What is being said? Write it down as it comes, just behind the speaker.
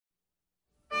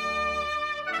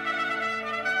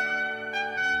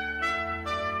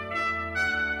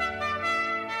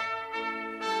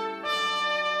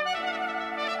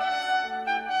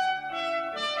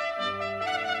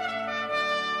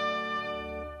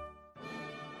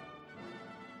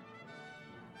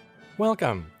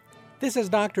Welcome. This is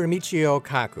Dr. Michio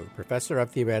Kaku, Professor of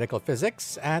Theoretical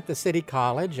Physics at the City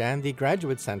College and the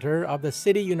Graduate Center of the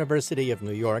City University of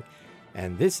New York,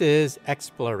 and this is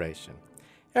Exploration.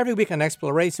 Every week on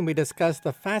Exploration, we discuss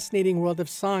the fascinating world of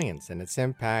science and its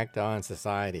impact on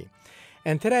society.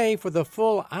 And today, for the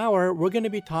full hour, we're going to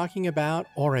be talking about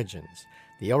origins,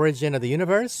 the origin of the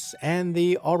universe and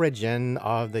the origin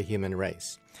of the human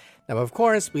race. Now, of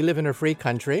course, we live in a free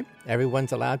country.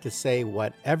 Everyone's allowed to say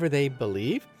whatever they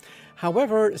believe.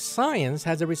 However, science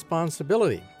has a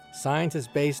responsibility. Science is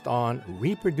based on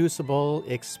reproducible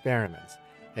experiments.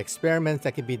 Experiments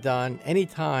that can be done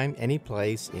anytime, any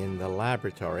place in the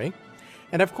laboratory.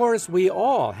 And of course, we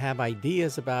all have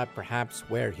ideas about perhaps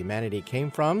where humanity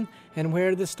came from and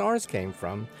where the stars came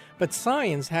from. But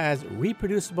science has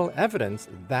reproducible evidence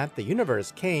that the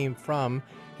universe came from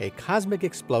a cosmic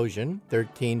explosion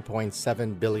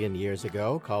 13.7 billion years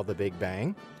ago called the Big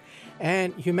Bang.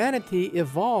 And humanity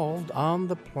evolved on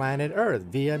the planet Earth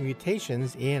via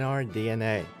mutations in our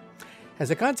DNA. As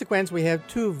a consequence, we have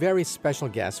two very special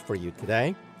guests for you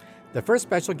today. The first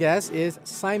special guest is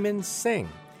Simon Singh.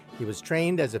 He was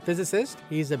trained as a physicist,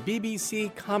 he's a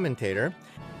BBC commentator,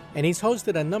 and he's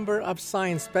hosted a number of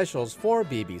science specials for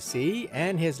BBC,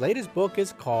 and his latest book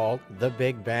is called The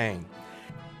Big Bang.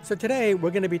 So today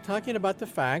we're going to be talking about the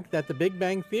fact that the Big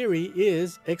Bang Theory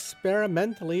is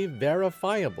experimentally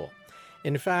verifiable.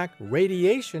 In fact,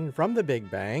 radiation from the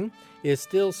Big Bang is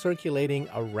still circulating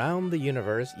around the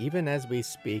universe even as we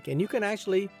speak, and you can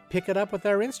actually pick it up with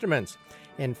our instruments.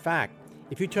 In fact,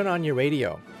 if you turn on your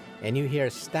radio and you hear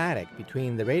static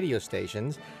between the radio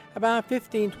stations, about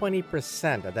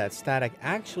 15-20% of that static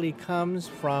actually comes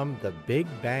from the Big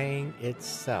Bang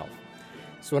itself.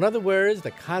 So in other words, the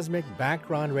cosmic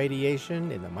background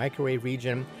radiation in the microwave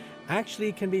region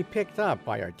actually can be picked up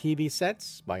by our TV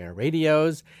sets, by our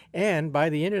radios, and by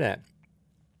the internet.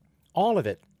 All of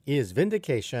it is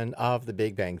vindication of the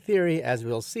Big Bang Theory, as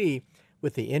we'll see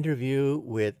with the interview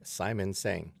with Simon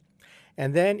Singh.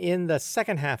 And then in the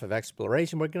second half of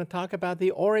Exploration, we're going to talk about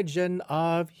the origin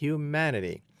of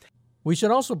humanity. We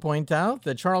should also point out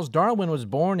that Charles Darwin was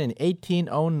born in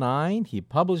 1809. He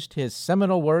published his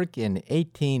seminal work in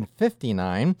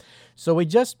 1859. So we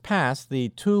just passed the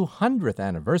 200th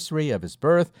anniversary of his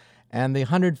birth and the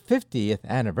 150th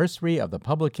anniversary of the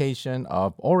publication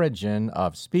of Origin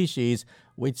of Species,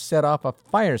 which set off a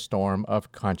firestorm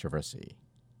of controversy.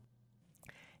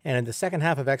 And in the second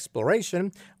half of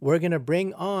Exploration, we're going to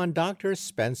bring on Dr.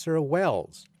 Spencer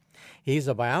Wells. He's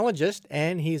a biologist,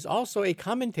 and he's also a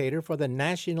commentator for the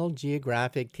National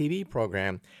Geographic TV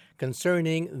program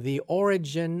concerning the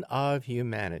origin of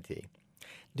humanity.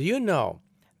 Do you know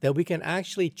that we can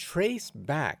actually trace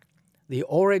back the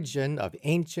origin of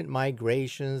ancient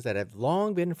migrations that have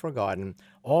long been forgotten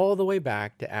all the way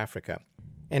back to Africa?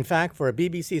 In fact, for a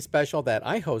BBC special that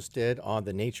I hosted on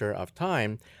the nature of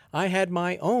time, I had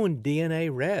my own DNA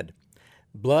read.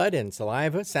 Blood and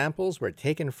saliva samples were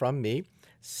taken from me,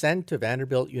 sent to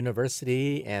Vanderbilt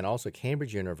University and also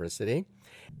Cambridge University,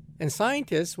 and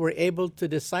scientists were able to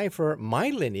decipher my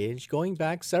lineage going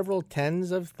back several tens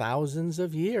of thousands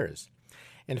of years.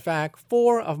 In fact,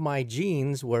 4 of my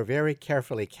genes were very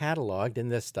carefully cataloged in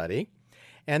this study,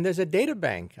 and there's a data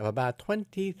bank of about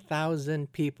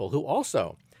 20,000 people who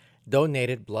also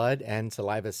donated blood and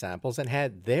saliva samples and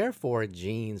had their 4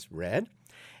 genes read.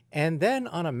 And then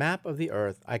on a map of the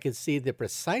Earth, I could see the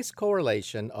precise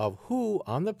correlation of who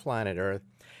on the planet Earth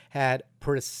had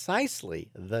precisely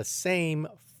the same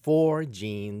 4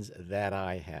 genes that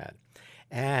I had.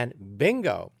 And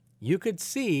bingo, you could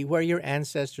see where your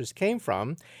ancestors came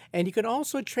from, and you can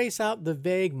also trace out the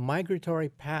vague migratory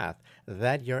path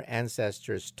that your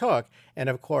ancestors took. And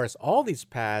of course, all these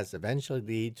paths eventually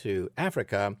lead to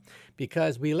Africa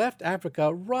because we left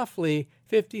Africa roughly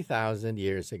 50,000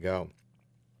 years ago.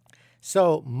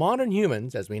 So modern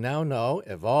humans, as we now know,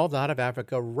 evolved out of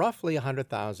Africa roughly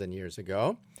 100,000 years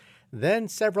ago. Then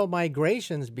several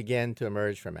migrations began to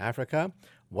emerge from Africa,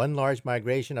 one large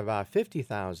migration about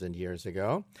 50,000 years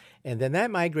ago. And then that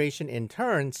migration in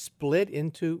turn split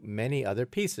into many other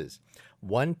pieces.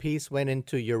 One piece went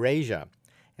into Eurasia,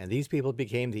 and these people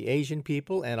became the Asian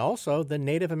people and also the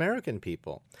Native American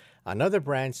people. Another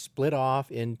branch split off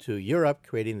into Europe,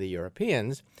 creating the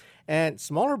Europeans. And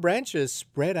smaller branches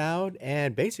spread out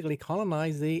and basically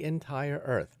colonized the entire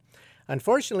Earth.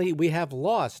 Unfortunately, we have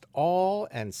lost all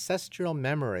ancestral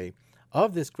memory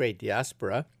of this great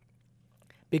diaspora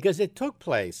because it took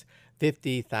place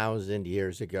 50,000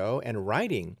 years ago, and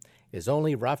writing is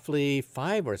only roughly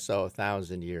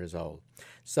 5,000 years old.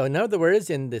 So, in other words,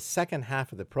 in the second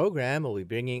half of the program, we'll be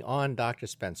bringing on Dr.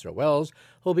 Spencer Wells,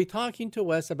 who'll be talking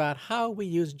to us about how we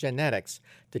use genetics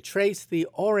to trace the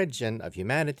origin of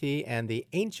humanity and the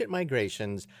ancient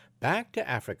migrations back to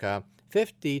Africa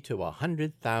 50 to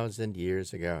 100,000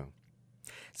 years ago.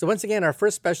 So, once again, our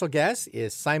first special guest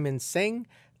is Simon Singh,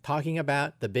 talking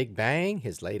about The Big Bang,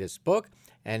 his latest book,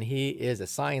 and he is a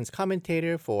science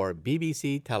commentator for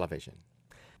BBC television.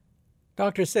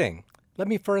 Dr. Singh, let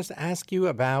me first ask you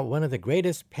about one of the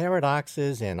greatest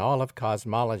paradoxes in all of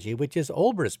cosmology, which is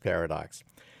Olber's paradox.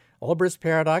 Olber's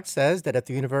paradox says that if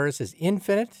the universe is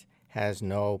infinite, has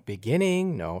no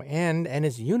beginning, no end, and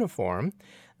is uniform,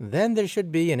 then there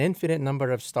should be an infinite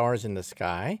number of stars in the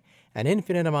sky, an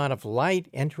infinite amount of light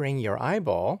entering your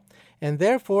eyeball, and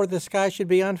therefore the sky should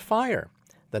be on fire.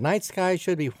 The night sky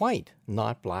should be white,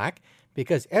 not black,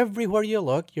 because everywhere you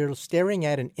look, you're staring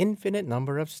at an infinite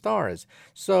number of stars.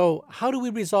 So how do we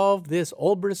resolve this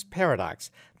Olber's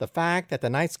paradox, the fact that the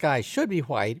night sky should be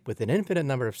white with an infinite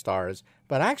number of stars,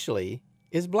 but actually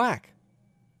is black?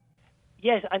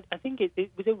 Yes, I think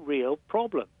it was a real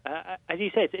problem. As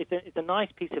you said, it's a nice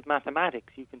piece of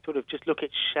mathematics. You can sort of just look at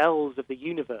shells of the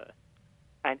universe,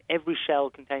 and every shell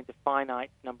contains a finite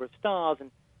number of stars,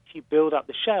 and if you build up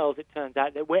the shells, it turns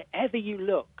out that wherever you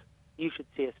look, you should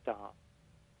see a star.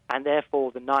 And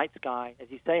therefore, the night sky, as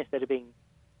you say, instead of being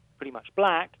pretty much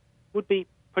black, would be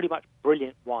pretty much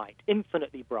brilliant white,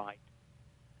 infinitely bright.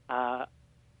 And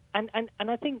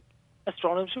I think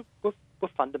astronomers were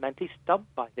fundamentally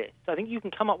stumped by this. I think you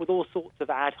can come up with all sorts of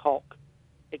ad hoc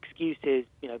excuses.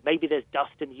 Maybe there's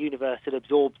dust in the universe that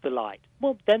absorbs the light.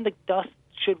 Well, then the dust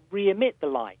should re-emit the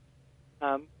light.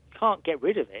 Can't get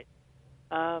rid of it.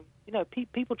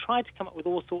 People tried to come up with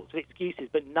all sorts of excuses,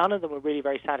 but none of them were really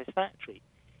very satisfactory.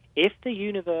 If the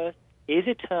universe is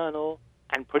eternal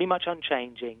and pretty much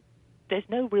unchanging, there's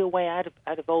no real way out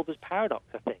of Olber's paradox,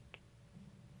 I think.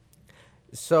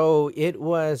 So it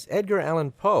was Edgar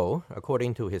Allan Poe,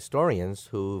 according to historians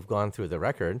who've gone through the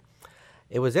record,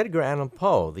 it was Edgar Allan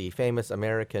Poe, the famous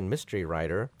American mystery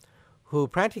writer, who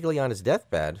practically on his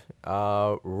deathbed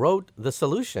wrote the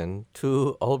solution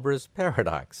to Olber's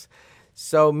paradox.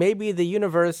 So maybe the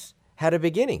universe had a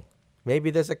beginning.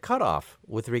 Maybe there's a cutoff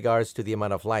with regards to the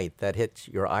amount of light that hits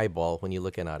your eyeball when you're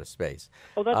looking out of space.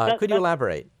 Well, could you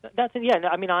elaborate? I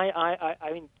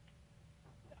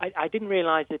didn't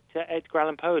realize that Edgar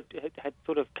Allan Poe had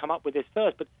sort of come up with this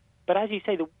first, but as you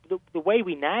say, the way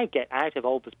we now get out of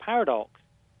Olber's paradox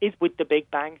is with the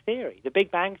Big Bang Theory. The Big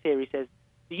Bang Theory says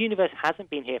the universe hasn't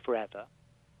been here forever.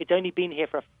 It's only been here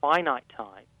for a finite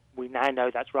time. We now know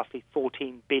that's roughly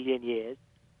 14 billion years.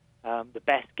 The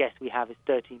best guess we have is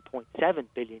 13.7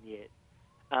 billion years.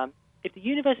 If the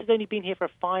universe has only been here for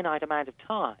a finite amount of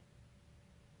time,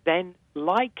 then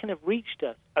light can have reached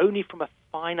us only from a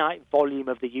finite volume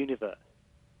of the universe.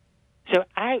 So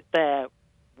out there,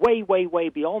 way, way, way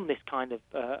beyond this kind of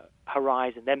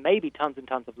horizon, there may be tons and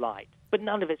tons of light, but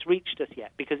none of it's reached us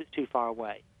yet because it's too far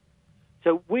away.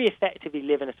 So we effectively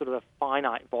live in a sort of a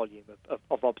finite volume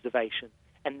of observation,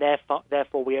 and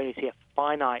therefore we only see a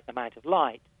finite amount of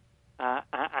light.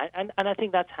 And I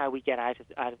think that's how we get out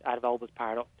of Olber's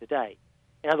paradox today.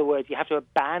 In other words, you have to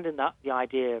abandon the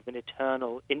idea of an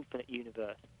eternal, infinite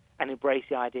universe and embrace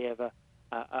the idea of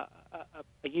a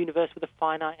universe with a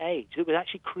finite age that was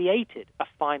actually created a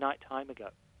finite time ago.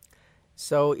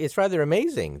 So it's rather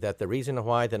amazing that the reason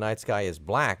why the night sky is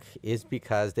black is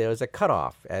because there is a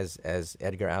cutoff, as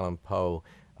Edgar Allan Poe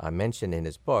mentioned in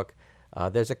his book.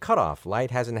 There's a cutoff.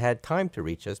 Light hasn't had time to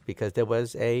reach us because there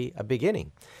was a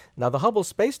beginning. Now, the Hubble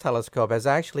Space Telescope has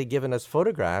actually given us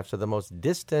photographs of the most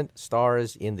distant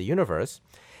stars in the universe.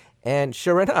 And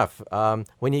sure enough,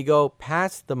 when you go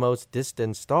past the most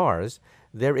distant stars,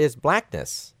 there is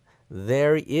blackness.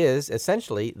 There is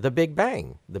essentially the Big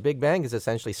Bang. The Big Bang is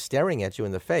essentially staring at you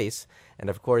in the face. And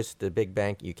of course, the Big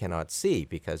Bang you cannot see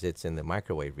because it's in the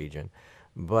microwave region.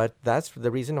 But that's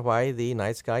the reason why the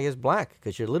night sky is black,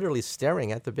 because you're literally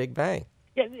staring at the Big Bang.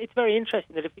 Yeah, it's very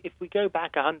interesting that if we go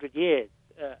back 100 years,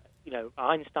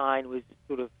 Einstein was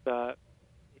sort of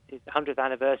his 100th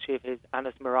anniversary of his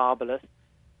Annus Mirabilis.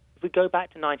 If we go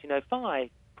back to 1905,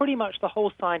 pretty much the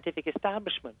whole scientific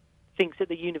establishment thinks that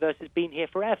the universe has been here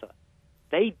forever.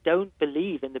 They don't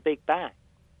believe in the Big Bang.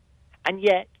 And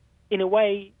yet, in a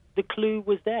way, the clue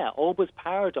was there. Olber's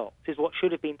paradox is what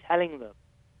should have been telling them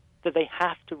that they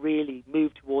have to really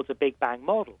move towards a Big Bang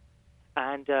model.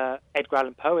 And Edgar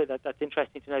Allan Poe, that's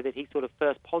interesting to know that he sort of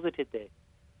first posited this.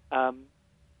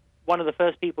 One of the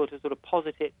first people to sort of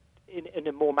posit it in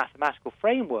a more mathematical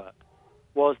framework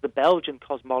was the Belgian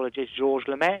cosmologist Georges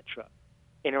Lemaitre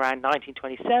in around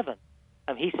 1927.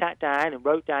 And he sat down and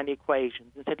wrote down the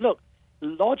equations and said, look,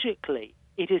 logically,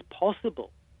 it is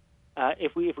possible.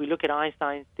 If we look at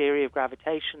Einstein's theory of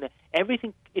gravitation,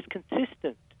 everything is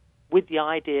consistent with the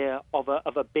idea of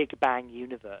a Big Bang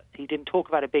universe. He didn't talk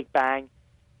about a Big Bang.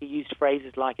 He used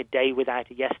phrases like a day without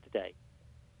a yesterday.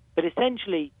 But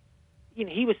essentially,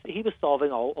 he was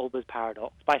solving Olbers'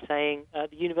 paradox by saying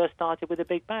the universe started with a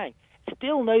Big Bang.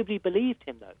 Still, nobody believed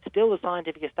him, though. Still, the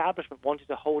scientific establishment wanted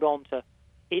to hold on to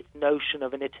its notion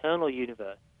of an eternal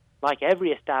universe. Like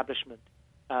every establishment,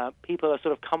 people are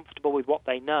sort of comfortable with what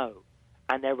they know,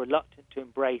 and they're reluctant to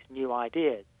embrace new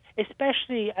ideas,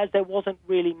 especially as there wasn't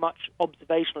really much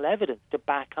observational evidence to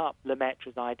back up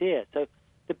Lemaitre's idea. So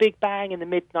the Big Bang in the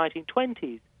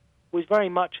mid-1920s was very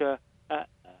much a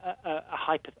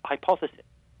hypothesis.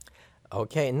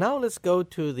 Okay, now let's go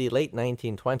to the late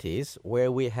 1920s,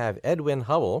 where we have Edwin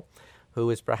Hubble, who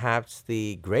is perhaps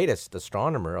the greatest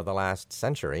astronomer of the last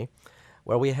century,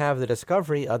 where we have the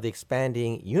discovery of the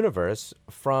expanding universe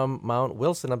from Mount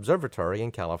Wilson Observatory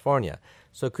in California.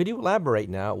 So could you elaborate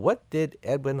now, what did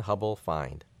Edwin Hubble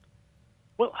find?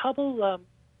 Well, Hubble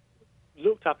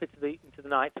looked up into the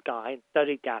night sky and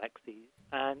studied galaxies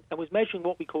and was measuring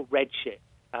what we call redshift.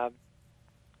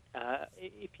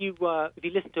 If you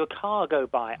listen to a car go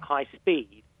by at high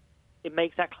speed, it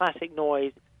makes that classic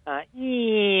noise,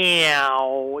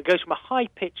 it goes from a high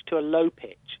pitch to a low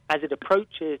pitch. As it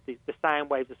approaches, the sound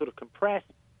waves are sort of compressed.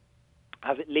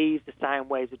 As it leaves, the sound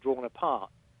waves are drawn apart.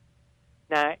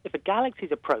 Now, if a galaxy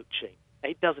is approaching,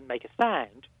 it doesn't make a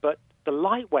sound, but the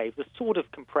light waves are sort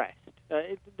of compressed.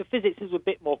 The physics is a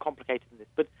bit more complicated than this,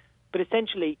 but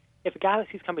essentially, if a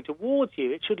galaxy is coming towards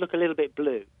you, it should look a little bit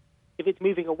blue. If it's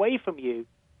moving away from you,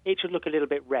 it should look a little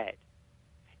bit red.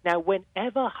 Now,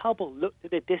 whenever Hubble looked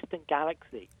at a distant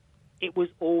galaxy, it was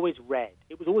always red.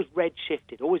 It was always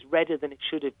red-shifted, always redder than it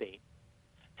should have been.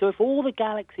 So if all the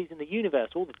galaxies in the universe,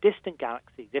 all the distant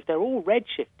galaxies, if they're all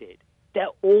red-shifted, they're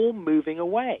all moving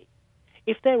away.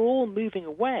 If they're all moving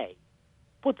away,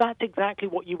 well, that's exactly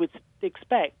what you would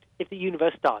expect if the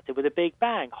universe started with a Big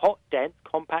Bang. Hot, dense,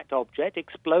 compact object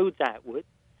explodes outward.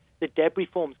 The debris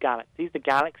forms galaxies. The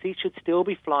galaxies should still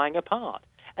be flying apart.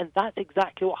 And that's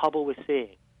exactly what Hubble was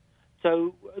seeing.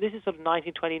 So this is sort of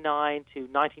 1929 to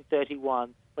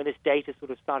 1931 when this data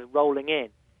sort of started rolling in.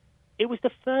 It was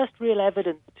the first real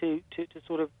evidence to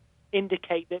sort of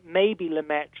indicate that maybe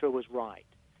Lemaitre was right.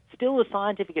 Still, the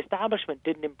scientific establishment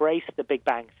didn't embrace the Big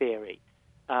Bang theory.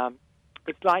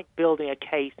 It's like building a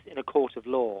case in a court of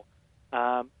law.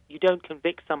 You don't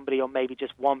convict somebody on maybe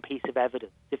just one piece of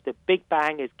evidence. If the Big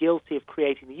Bang is guilty of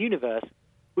creating the universe,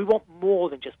 we want more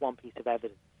than just one piece of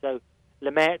evidence. So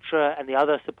Lemaitre and the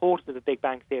other supporters of the Big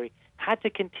Bang theory had to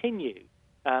continue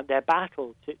their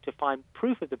battle to find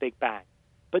proof of the Big Bang.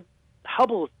 But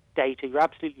Hubble's data, you're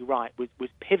absolutely right, was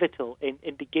pivotal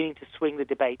in beginning to swing the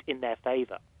debate in their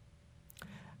favor.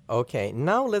 Okay,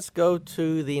 now let's go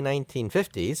to the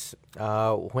 1950s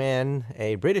when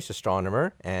a British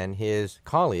astronomer and his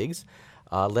colleagues,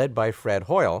 led by Fred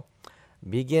Hoyle,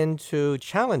 begin to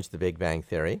challenge the Big Bang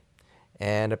theory.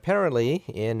 And apparently,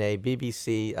 in a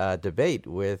BBC debate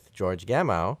with George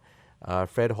Gamow,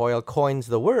 Fred Hoyle coins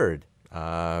the word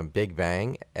Big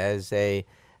Bang as a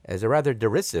rather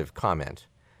derisive comment.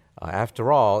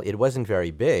 After all, it wasn't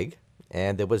very big,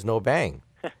 and there was no bang.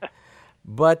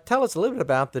 But tell us a little bit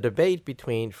about the debate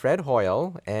between Fred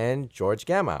Hoyle and George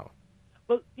Gamow.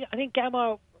 Well, yeah, I think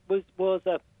Gamow was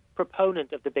a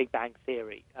proponent of the Big Bang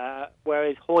theory,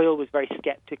 whereas Hoyle was very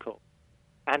skeptical.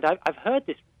 And I've heard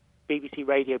this BBC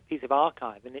Radio piece of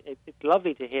archive, and it's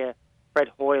lovely to hear Fred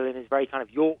Hoyle in his very kind of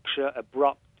Yorkshire,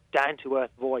 abrupt, down-to-earth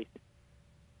voice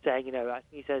saying,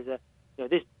 he says,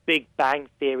 this Big Bang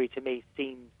theory to me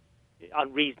seems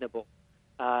unreasonable.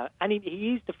 And he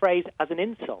used the phrase as an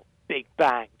insult, Big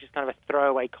Bang, just kind of a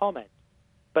throwaway comment.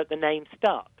 But the name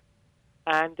stuck.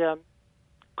 And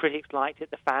critics liked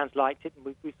it, the fans liked it,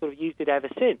 and we've sort of used it ever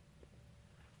since.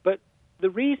 But the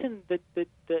reason that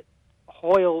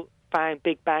Hoyle found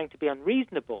Big Bang to be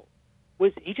unreasonable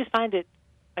was he just found it,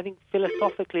 I think,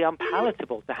 philosophically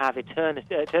unpalatable to have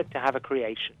to have a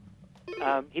creation.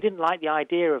 He didn't like the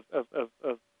idea of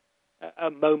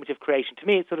a moment of creation. To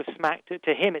me, it sort of smacked,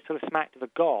 to him, it sort of smacked of a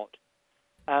god.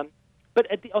 But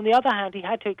on the other hand, he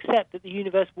had to accept that the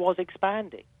universe was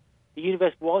expanding. The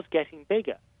universe was getting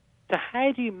bigger. So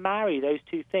how do you marry those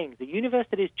two things? The universe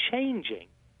that is changing,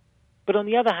 but on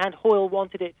the other hand, Hoyle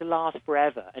wanted it to last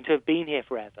forever and to have been here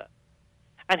forever.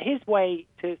 And his way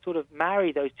to sort of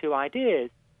marry those two ideas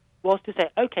was to say,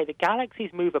 okay, the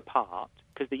galaxies move apart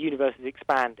because the universe is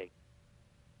expanding.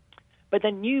 but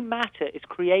then new matter is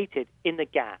created in the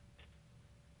gaps.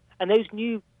 And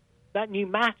that new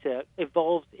matter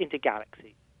evolves into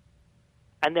galaxies.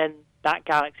 And then that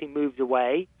galaxy moves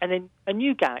away, and then a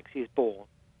new galaxy is born.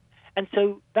 And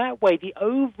so that way, the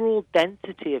overall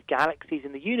density of galaxies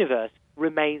in the universe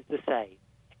remains the same.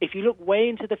 If you look way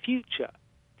into the future,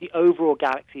 the overall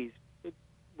galaxies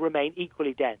remain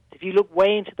equally dense. If you look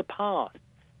way into the past,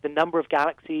 the number of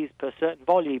galaxies per certain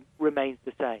volume remains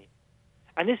the same.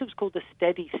 And this was called the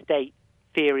steady state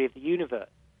theory of the universe.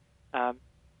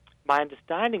 My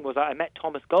understanding was that I met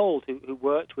Thomas Gold, who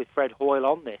worked with Fred Hoyle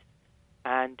on this,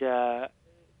 and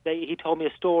he told me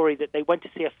a story that they went to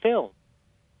see a film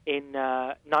in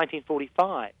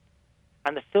 1945.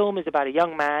 And the film is about a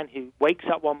young man who wakes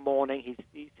up one morning.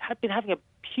 He's been having a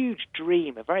huge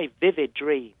dream, a very vivid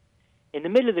dream. In the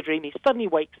middle of the dream, he suddenly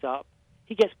wakes up.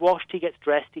 He gets washed, he gets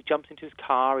dressed, he jumps into his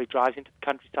car, he drives into the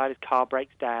countryside, his car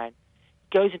breaks down.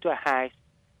 He goes into a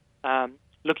house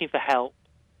looking for help.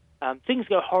 Things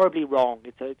go horribly wrong.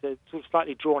 It's a sort of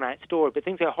slightly drawn-out story, but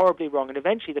things go horribly wrong. And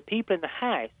eventually the people in the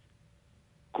house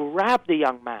grab the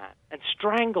young man and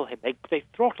strangle him. They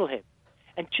throttle him.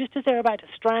 And just as they're about to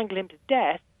strangle him to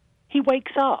death, he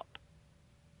wakes up.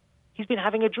 He's been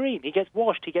having a dream. He gets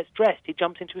washed, he gets dressed, he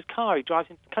jumps into his car, he drives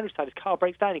into the countryside, his car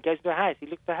breaks down, he goes into a house, he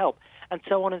looks for help, and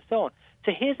so on and so on.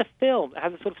 So here's a film that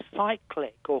has a sort of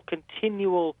cyclic or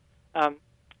continual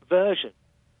version.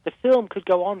 The film could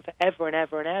go on forever and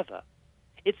ever and ever.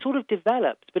 It sort of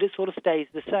develops, but it sort of stays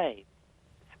the same.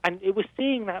 And it was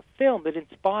seeing that film that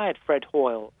inspired Fred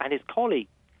Hoyle and his colleagues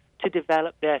to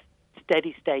develop their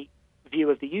steady-state view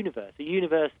of the universe, a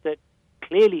universe that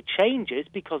clearly changes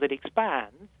because it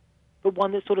expands, but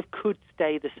one that sort of could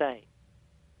stay the same.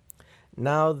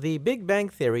 Now, the Big Bang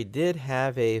Theory did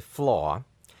have a flaw,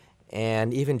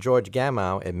 and even George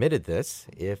Gamow admitted this.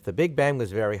 If the Big Bang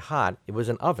was very hot, it was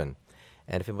an oven.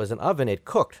 And if it was an oven, it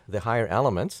cooked the higher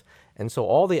elements. And so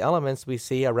all the elements we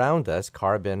see around us,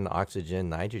 carbon, oxygen,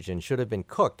 nitrogen, should have been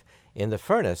cooked in the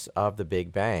furnace of the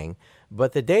Big Bang.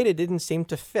 But the data didn't seem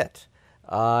to fit.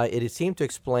 It seemed to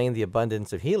explain the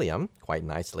abundance of helium quite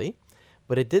nicely,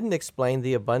 but it didn't explain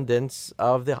the abundance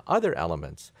of the other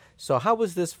elements. So how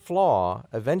was this flaw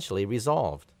eventually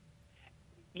resolved?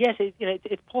 Yes,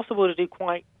 it's possible to do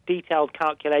quite detailed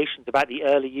calculations about the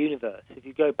early universe. If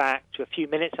you go back to a few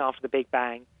minutes after the Big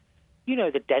Bang, you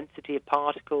know the density of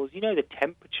particles, you know the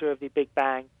temperature of the Big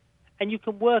Bang, and you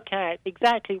can work out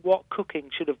exactly what cooking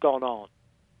should have gone on.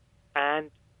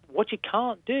 And what you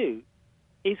can't do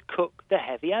is cook the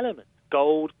heavy elements,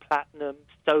 gold, platinum,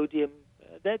 sodium.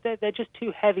 They're just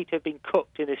too heavy to have been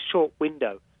cooked in this short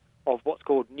window of what's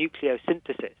called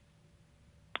nucleosynthesis.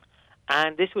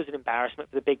 And this was an embarrassment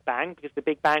for the Big Bang because the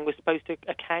Big Bang was supposed to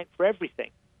account for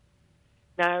everything.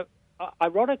 Now,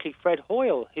 ironically, Fred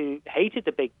Hoyle, who hated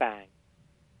the Big Bang,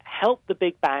 helped the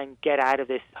Big Bang get out of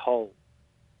this hole.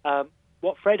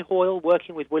 What Fred Hoyle,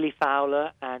 working with Willie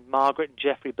Fowler and Margaret and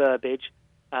Jeffrey Burbidge,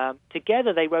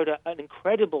 together they wrote an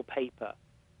incredible paper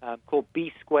called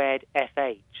B squared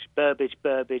FH,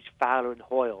 Burbidge, Fowler, and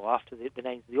Hoyle, after the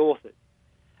names of the authors.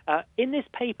 In this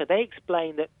paper, they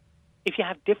explain that if you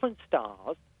have different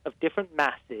stars of different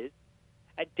masses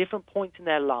at different points in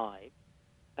their lives,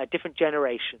 at different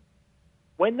generations,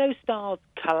 when those stars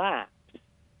collapse,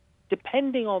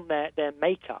 depending on their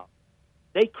makeup,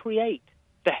 they create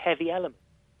the heavy elements.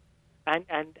 And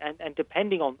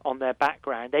depending on their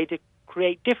background, they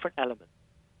create different elements.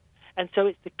 And so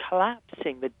it's the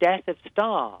collapsing, the death of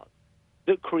stars,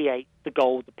 that create the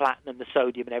gold, the platinum, the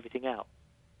sodium, and everything else.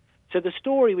 So the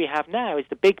story we have now is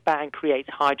the Big Bang creates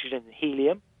hydrogen and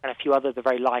helium and a few other the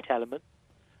very light elements.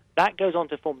 That goes on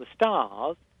to form the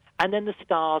stars, and then the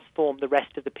stars form the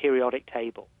rest of the periodic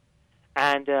table.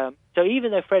 And so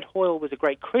even though Fred Hoyle was a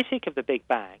great critic of the Big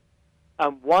Bang,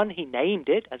 one, he named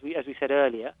it, as we said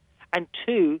earlier, and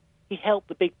two, he helped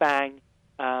the Big Bang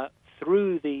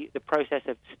through the process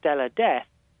of stellar death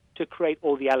to create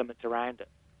all the elements around it.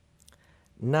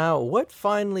 Now, what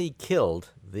finally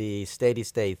killed the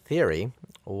steady-state theory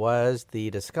was the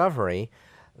discovery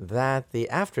that the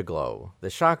afterglow,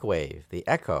 the shock wave, the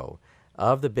echo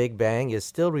of the Big Bang is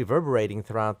still reverberating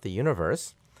throughout the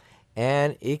universe,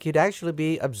 and it could actually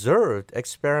be observed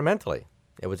experimentally.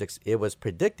 It was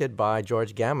predicted by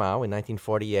George Gamow in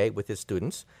 1948 with his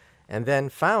students, and then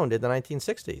found in the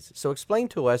 1960s. So explain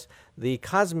to us the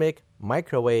cosmic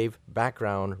microwave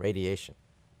background radiation.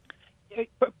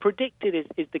 Predicted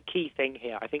is the key thing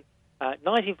here. I think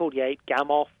 1948,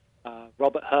 Gamow,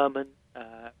 Robert Herman,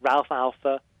 Ralph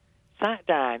Alpher sat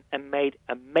down and made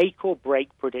a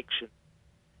make-or-break prediction.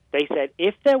 They said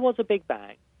if there was a Big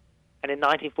Bang, and in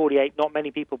 1948 not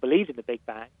many people believed in the Big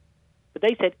Bang, But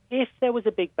they said if there was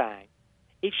a Big Bang,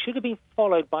 it should have been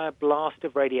followed by a blast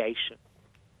of radiation.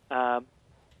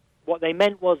 What they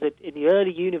meant was that in the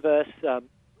early universe,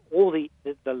 all the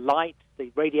light,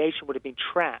 the radiation would have been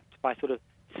trapped by sort of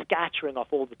scattering off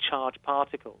all the charged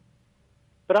particles.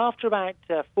 But after about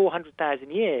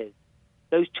 400,000 years,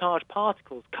 those charged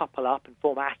particles couple up and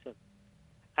form atoms.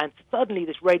 And suddenly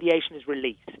this radiation is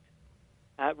released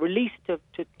to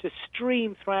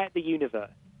stream throughout the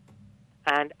universe.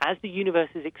 And as the universe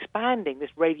is expanding, this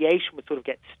radiation would sort of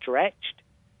get stretched.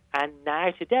 And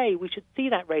now today, we should see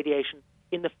that radiation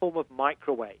in the form of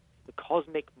microwaves, the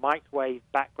cosmic microwave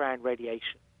background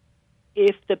radiation,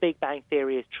 if the Big Bang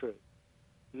theory is true.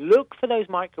 Look for those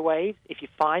microwaves. If you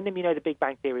find them, you know the Big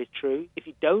Bang theory is true. If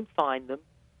you don't find them,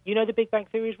 you know the Big Bang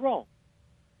theory is wrong.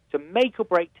 It's a make or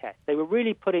break test. They were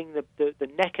really putting the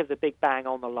neck of the Big Bang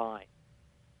on the line.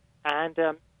 And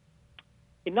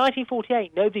in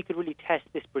 1948, nobody could really test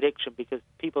this prediction because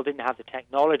people didn't have the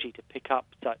technology to pick up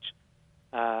such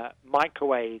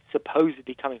microwaves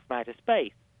supposedly coming from outer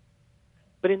space.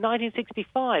 But in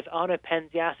 1965, Arno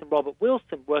Penzias and Robert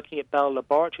Wilson, working at Bell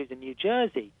Laboratories in New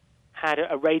Jersey, had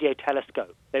a radio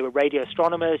telescope. They were radio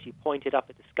astronomers. You pointed up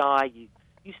at the sky.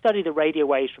 You study the radio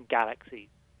waves from galaxies.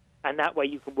 And that way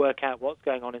you can work out what's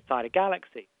going on inside a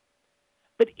galaxy.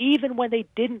 But even when they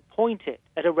didn't point it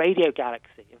at a radio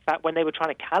galaxy, in fact, when they were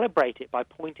trying to calibrate it by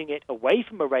pointing it away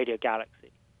from a radio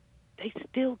galaxy, they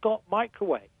still got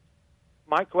microwaves.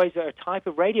 Microwaves are a type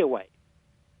of radio wave.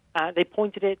 They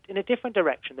pointed it in a different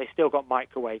direction. They still got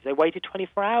microwaves. They waited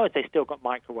 24 hours. They still got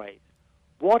microwaves.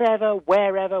 Whatever,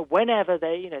 wherever, whenever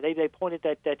they pointed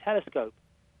their telescope,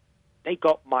 they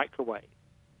got microwaves.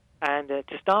 And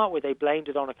to start with, they blamed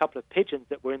it on a couple of pigeons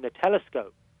that were in the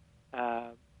telescope.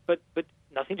 But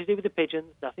nothing to do with the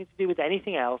pigeons, nothing to do with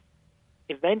anything else.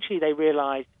 Eventually, they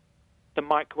realized the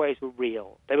microwaves were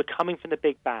real. They were coming from the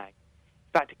Big Bang.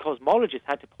 In fact, a cosmologist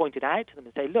had to point it out to them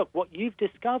and say, look, what you've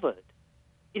discovered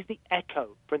is the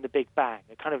echo from the Big Bang,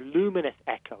 a kind of luminous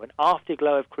echo, an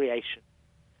afterglow of creation.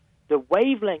 The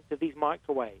wavelength of these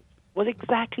microwaves was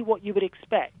exactly what you would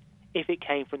expect if it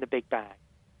came from the Big Bang.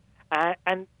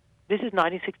 And this is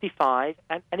 1965,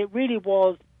 and it really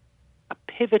was a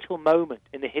pivotal moment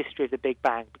in the history of the Big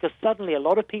Bang, because suddenly a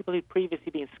lot of people who'd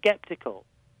previously been skeptical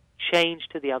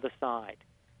changed to the other side.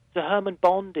 So Herman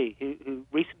Bondi, who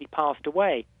recently passed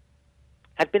away,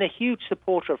 had been a huge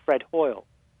supporter of Fred Hoyle.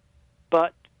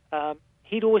 But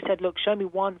he'd always said, look, show me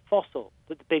one fossil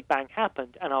that the Big Bang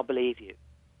happened, and I'll believe you.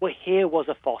 Well, here was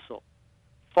a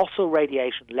fossil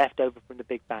radiation left over from the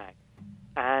Big Bang.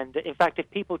 And in fact, if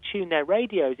people tune their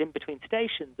radios in between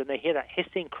stations and they hear that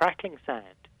hissing, crackling sound,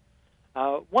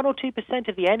 1 or 2%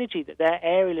 of the energy that their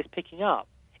aerial is picking up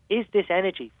is this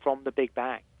energy from the Big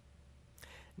Bang.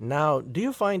 Now, do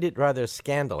you find it rather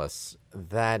scandalous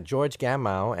that George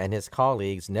Gamow and his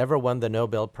colleagues never won the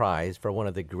Nobel Prize for one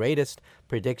of the greatest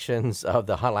predictions of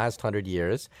the last 100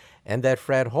 years, and that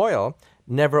Fred Hoyle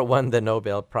never won the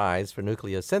Nobel Prize for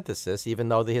nucleosynthesis, even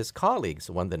though his colleagues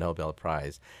won the Nobel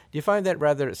Prize? Do you find that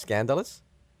rather scandalous?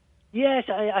 Yes,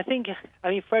 I think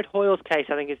Fred Hoyle's case,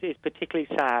 I think, is particularly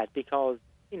sad because,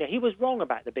 he was wrong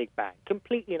about the Big Bang,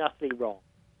 completely and utterly wrong.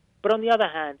 But on the other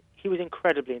hand, he was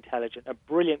incredibly intelligent, a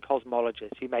brilliant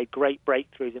cosmologist who made great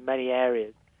breakthroughs in many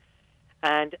areas.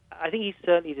 And I think he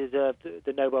certainly deserved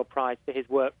the Nobel Prize for his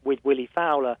work with Willie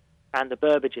Fowler and the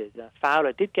Burbages.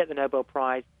 Fowler did get the Nobel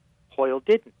Prize, Hoyle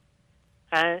didn't.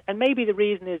 And maybe the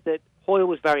reason is that Hoyle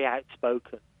was very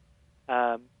outspoken.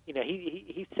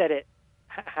 He said it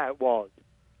how it was,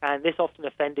 and this often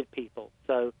offended people.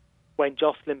 So when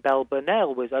Jocelyn Bell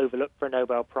Burnell was overlooked for a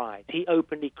Nobel Prize, he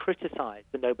openly criticized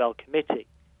the Nobel Committee.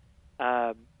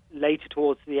 Later,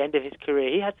 towards the end of his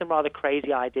career, he had some rather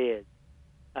crazy ideas.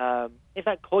 In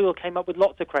fact, Hoyle came up with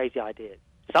lots of crazy ideas.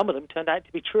 Some of them turned out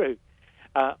to be true,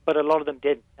 but a lot of them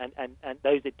didn't, and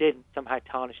those that didn't somehow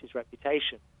tarnished his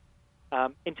reputation.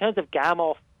 In terms of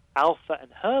Gamow, Alpha,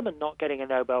 and Herman not getting a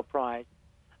Nobel Prize,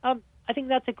 I think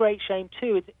that's a great shame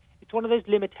too. It's one of those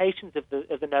limitations of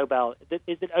the Nobel that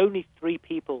is that only 3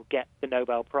 people get the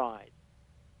Nobel Prize.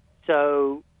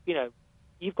 So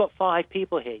you've got 5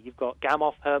 people here. You've got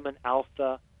Gamow, Herman,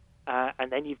 Alpha,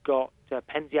 and then you've got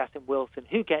Penzias and Wilson.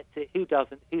 Who gets it? Who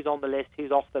doesn't? Who's on the list?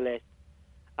 Who's off the list?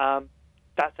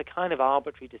 That's a kind of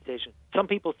arbitrary decision. Some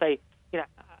people say,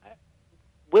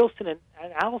 Wilson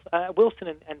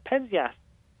and Penzias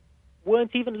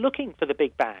weren't even looking for the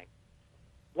Big Bang.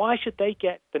 Why should they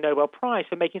get the Nobel Prize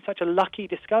for making such a lucky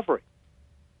discovery?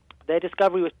 Their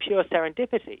discovery was pure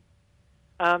serendipity.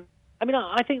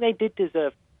 I think they did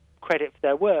deserve credit for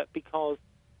their work because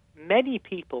many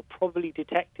people probably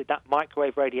detected that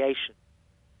microwave radiation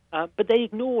but they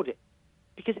ignored it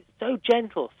because it's so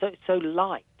gentle, so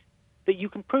light, that you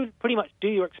can pretty much do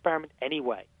your experiment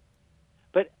anyway.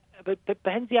 But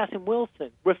Penzias and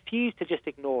Wilson refused to just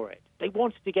ignore it. They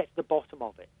wanted to get to the bottom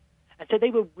of it. And so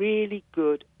they were really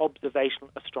good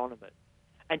observational astronomers.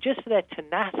 And just for their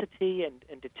tenacity and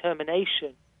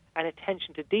determination and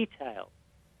attention to detail,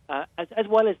 as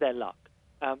well as their luck,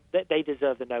 they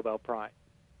deserve the Nobel Prize.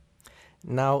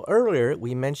 Now, earlier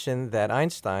we mentioned that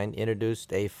Einstein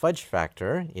introduced a fudge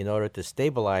factor in order to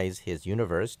stabilize his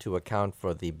universe to account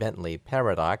for the Bentley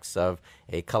paradox of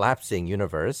a collapsing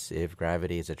universe if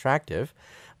gravity is attractive.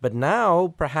 But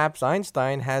now perhaps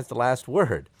Einstein has the last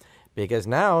word, because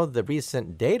now the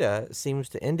recent data seems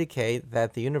to indicate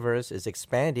that the universe is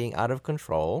expanding out of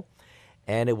control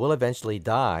and it will eventually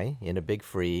die in a big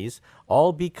freeze,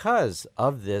 all because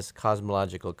of this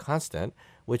cosmological constant,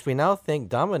 which we now think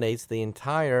dominates the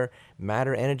entire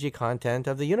matter-energy content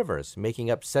of the universe,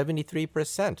 making up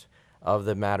 73% of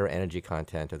the matter-energy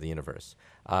content of the universe.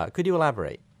 Could you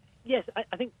elaborate? Yes,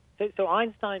 I think so.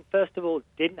 Einstein, first of all,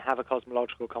 didn't have a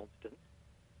cosmological constant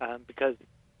because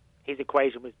his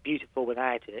equation was beautiful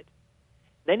without it.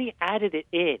 Then he added it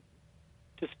in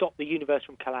to stop the universe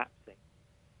from collapsing.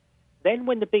 Then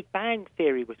when the Big Bang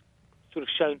theory was sort of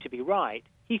shown to be right,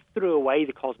 he threw away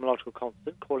the cosmological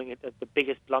constant, calling it the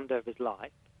biggest blunder of his life.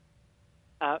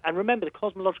 And remember, the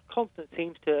cosmological constant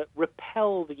seems to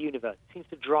repel the universe. It seems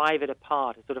to drive it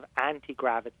apart, a sort of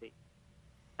anti-gravity.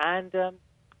 And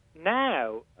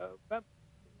now,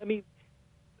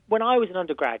 when I was an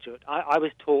undergraduate, I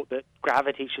was taught that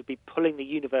gravity should be pulling the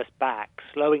universe back,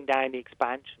 slowing down the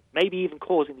expansion, maybe even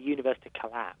causing the universe to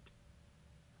collapse.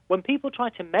 When people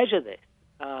tried to measure this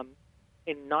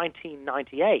in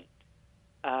 1998,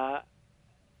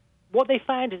 what they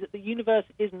found is that the universe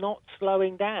is not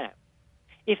slowing down.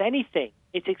 If anything,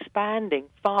 it's expanding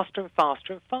faster and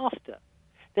faster and faster.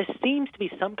 There seems to be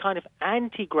some kind of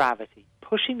anti-gravity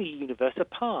pushing the universe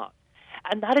apart.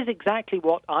 And that is exactly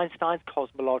what Einstein's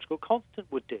cosmological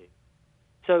constant would do.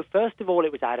 So first of all,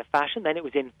 it was out of fashion, then it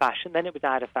was in fashion, then it was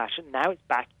out of fashion, now it's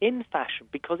back in fashion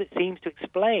because it seems to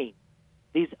explain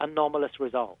these anomalous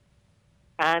results.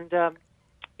 And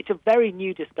it's a very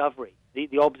new discovery,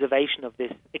 the observation of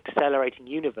this accelerating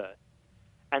universe.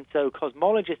 And so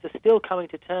cosmologists are still coming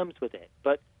to terms with it.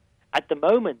 But at the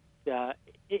moment,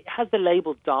 it has the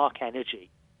label dark energy.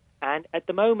 And at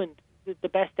the moment, the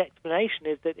best explanation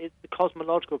is that it's the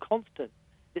cosmological constant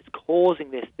that's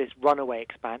causing this runaway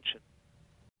expansion.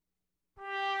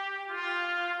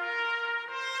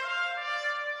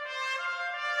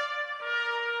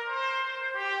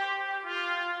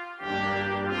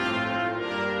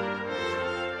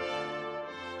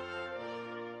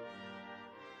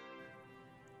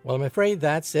 Well, I'm afraid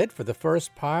that's it for the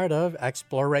first part of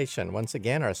Exploration. Once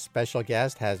again, our special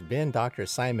guest has been Dr.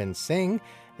 Simon Singh,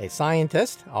 a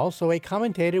scientist, also a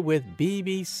commentator with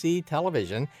BBC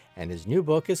Television, and his new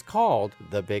book is called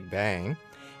The Big Bang.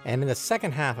 And in the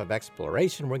second half of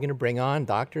Exploration, we're going to bring on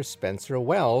Dr. Spencer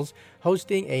Wells,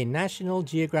 hosting a National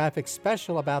Geographic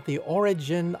special about the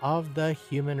origin of the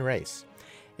human race.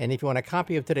 And if you want a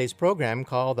copy of today's program,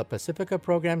 call the Pacifica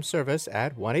Program Service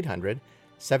at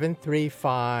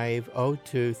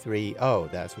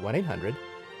 1-800-735-0230. That's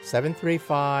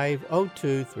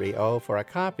 1-800-735-0230 for a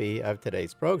copy of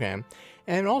today's program.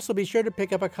 And also be sure to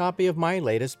pick up a copy of my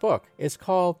latest book. It's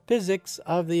called Physics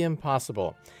of the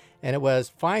Impossible. And it was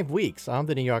 5 weeks on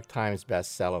the New York Times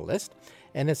bestseller list.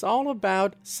 And it's all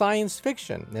about science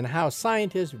fiction and how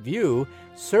scientists view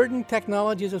certain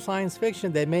technologies of science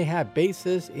fiction that may have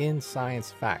basis in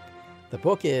science fact. The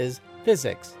book is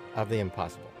Physics of the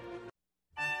Impossible.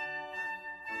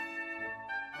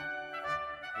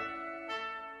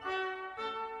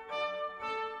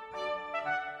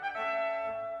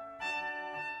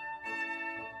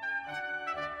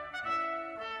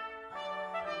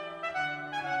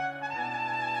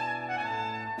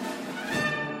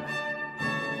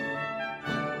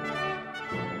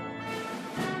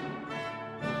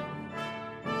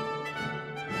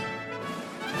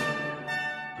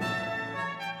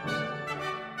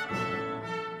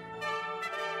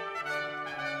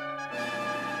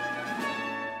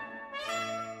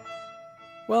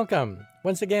 Welcome.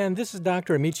 Once again, this is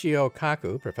Dr. Michio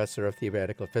Kaku, Professor of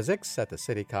Theoretical Physics at the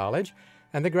City College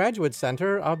and the Graduate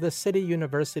Center of the City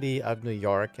University of New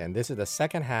York, and this is the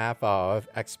second half of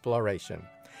Exploration.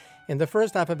 In the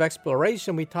first half of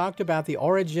Exploration, we talked about the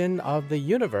origin of the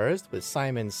universe with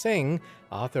Simon Singh,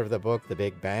 author of the book The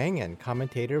Big Bang and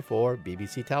commentator for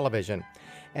BBC Television.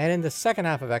 And in the second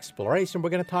half of Exploration, we're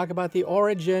going to talk about the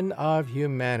origin of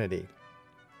humanity.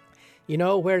 You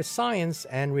know, where science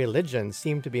and religion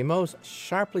seem to be most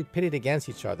sharply pitted against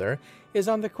each other is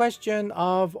on the question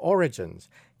of origins,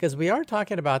 because we are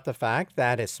talking about the fact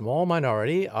that a small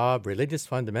minority of religious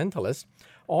fundamentalists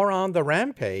are on the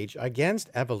rampage against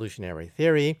evolutionary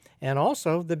theory and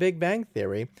also the Big Bang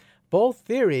Theory, both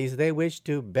theories they wish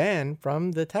to ban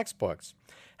from the textbooks.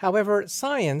 However,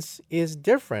 science is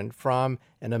different from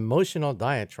an emotional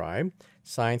diatribe.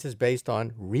 Science is based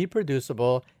on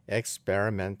reproducible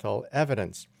experimental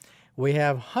evidence. We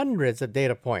have hundreds of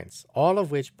data points, all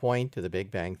of which point to the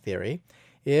Big Bang Theory.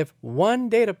 If one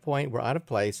data point were out of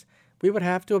place, we would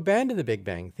have to abandon the Big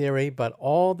Bang Theory, but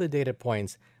all the data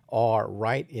points are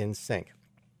right in sync.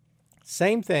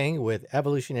 Same thing with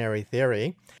evolutionary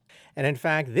theory. And in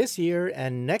fact, this year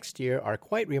and next year are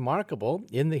quite remarkable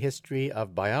in the history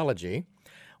of biology.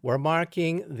 We're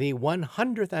marking the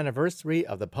 100th anniversary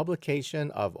of the publication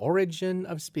of Origin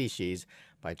of Species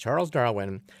by Charles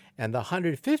Darwin and the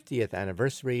 150th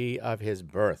anniversary of his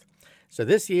birth. So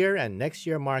this year and next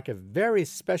year mark a very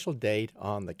special date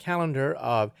on the calendar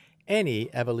of any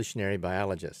evolutionary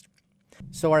biologist.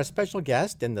 So our special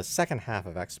guest in the second half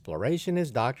of Exploration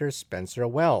is Dr. Spencer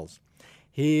Wells.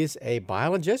 He's a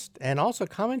biologist and also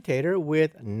commentator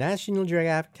with National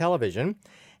Geographic Television,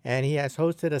 and he has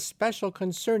hosted a special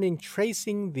concerning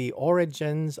tracing the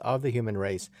origins of the human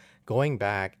race going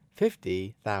back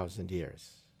 50,000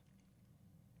 years.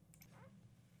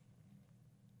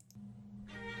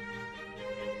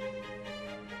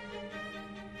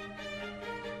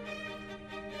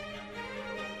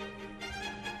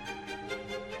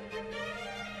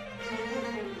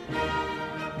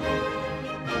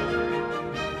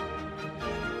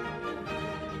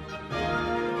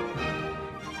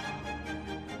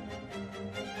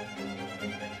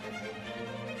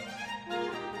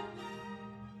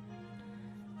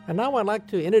 And now I'd like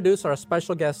to introduce our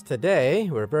special guest today.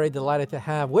 We're very delighted to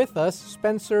have with us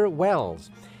Spencer Wells.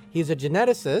 He's a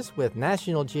geneticist with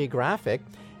National Geographic,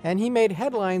 and he made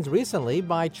headlines recently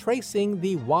by tracing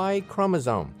the Y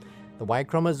chromosome. The Y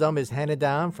chromosome is handed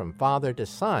down from father to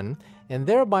son, and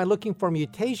thereby looking for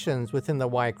mutations within the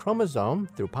Y chromosome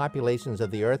through populations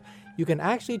of the Earth, you can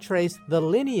actually trace the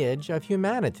lineage of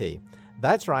humanity.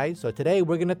 That's right. So today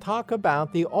we're going to talk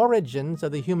about the origins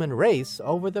of the human race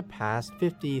over the past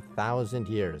 50,000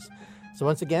 years. So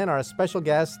once again, our special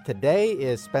guest today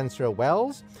is Spencer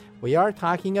Wells. We are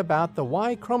talking about the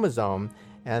Y chromosome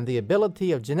and the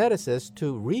ability of geneticists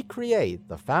to recreate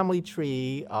the family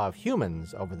tree of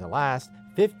humans over the last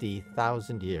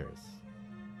 50,000 years.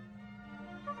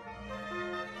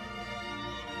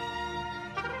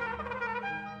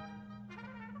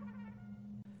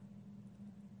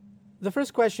 The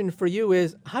first question for you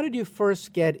is, how did you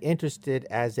first get interested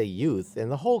as a youth in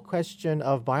the whole question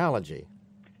of biology?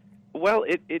 Well,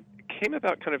 it came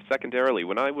about kind of secondarily.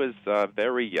 When I was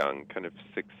very young, kind of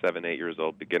 6, 7, 8 years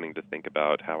old, beginning to think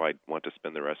about how I'd want to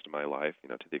spend the rest of my life,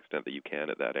 to the extent that you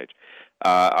can at that age,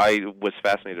 I was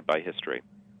fascinated by history,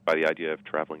 by the idea of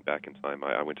traveling back in time.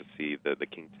 I went to see the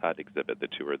King Tut exhibit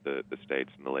that toured the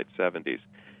States in the late 70s.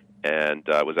 And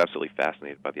was absolutely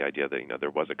fascinated by the idea that there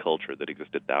was a culture that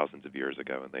existed thousands of years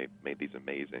ago, and they made these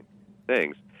amazing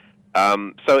things.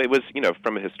 So it was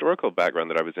from a historical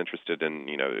background that I was interested in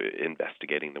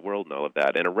investigating the world and all of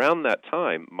that. And around that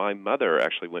time, my mother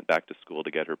actually went back to school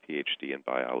to get her PhD in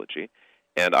biology,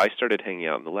 and I started hanging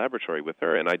out in the laboratory with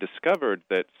her. And I discovered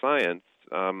that science,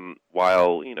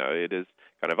 while it is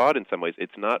kind of odd in some ways,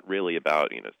 it's not really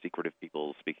about secretive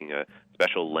people speaking a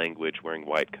special language, wearing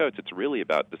white coats. It's really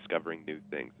about discovering new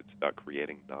things. It's about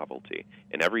creating novelty.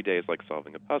 And every day is like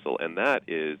solving a puzzle, and that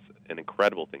is an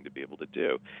incredible thing to be able to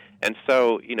do. And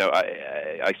so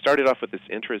I started off with this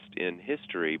interest in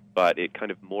history, but it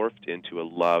kind of morphed into a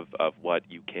love of what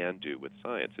you can do with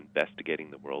science,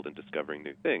 investigating the world and discovering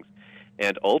new things.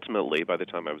 And ultimately, by the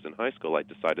time I was in high school, I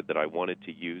decided that I wanted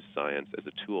to use science as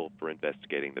a tool for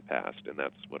investigating the past, and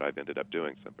that's what I've ended up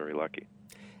doing, so I'm very lucky.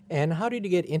 And how did you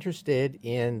get interested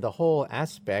in the whole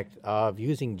aspect of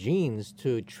using genes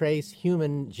to trace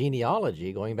human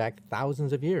genealogy going back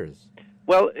thousands of years?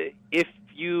 Well, if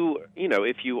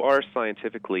you are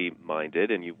scientifically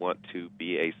minded and you want to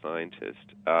be a scientist,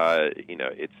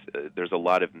 there's a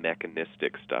lot of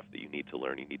mechanistic stuff that you need to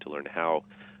learn. You need to learn how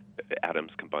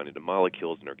atoms combine into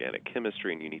molecules in organic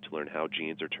chemistry, and you need to learn how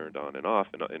genes are turned on and off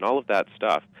and all of that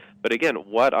stuff. But again,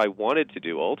 what I wanted to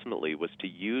do ultimately was to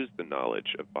use the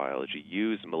knowledge of biology,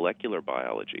 use molecular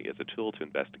biology as a tool to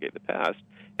investigate the past.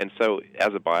 And so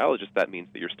as a biologist, that means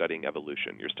that you're studying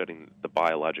evolution. You're studying the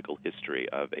biological history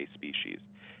of a species.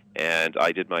 And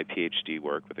I did my PhD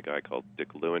work with a guy called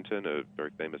Dick Lewontin, a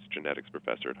very famous genetics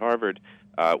professor at Harvard,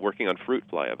 working on fruit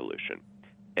fly evolution.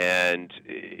 And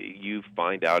you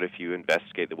find out, if you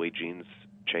investigate the way genes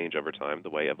change over time, the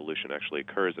way evolution actually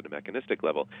occurs at a mechanistic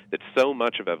level, that so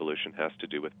much of evolution has to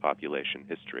do with population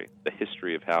history, the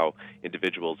history of how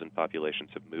individuals and populations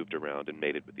have moved around and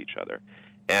mated with each other.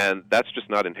 And that's just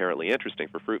not inherently interesting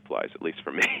for fruit flies, at least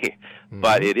for me. Mm-hmm.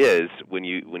 But it is when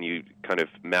you kind of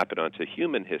map it onto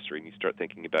human history and you start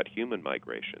thinking about human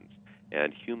migrations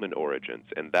and human origins,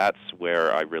 and that's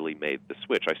where I really made the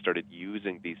switch. I started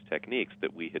using these techniques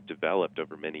that we had developed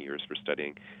over many years for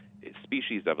studying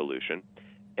species evolution,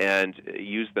 and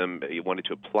wanted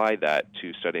to apply that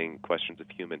to studying questions of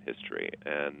human history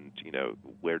and,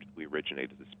 where did we originate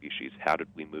as a species? How did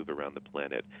we move around the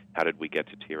planet? How did we get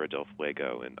to Tierra del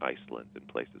Fuego in Iceland and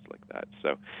places like that?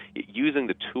 So using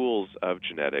the tools of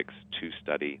genetics to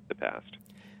study the past.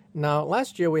 Now,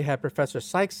 last year we had Professor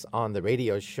Sykes on the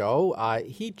radio show.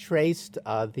 He traced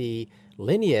the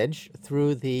lineage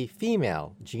through the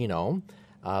female genome,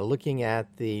 looking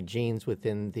at the genes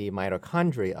within the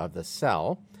mitochondria of the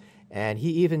cell. And he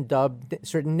even dubbed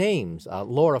certain names.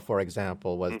 Laura, for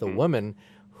example, was the woman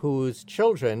whose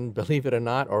children, believe it or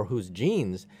not, or whose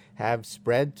genes have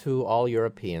spread to all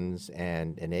Europeans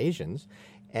and Asians.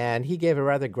 And he gave a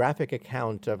rather graphic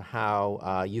account of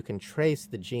how you can trace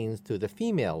the genes to the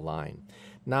female line.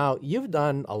 Now, you've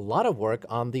done a lot of work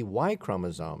on the Y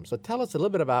chromosome. So tell us a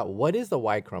little bit about what is the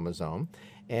Y chromosome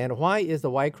and why is the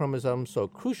Y chromosome so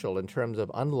crucial in terms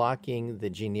of unlocking the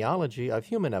genealogy of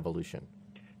human evolution?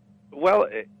 Well,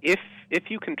 if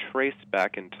you can trace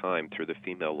back in time through the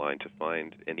female line to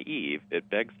find an Eve, it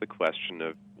begs the question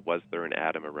of, was there an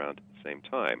Adam around at the same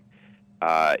time?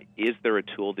 Is there a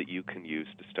tool that you can use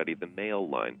to study the male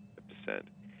line of descent?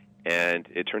 And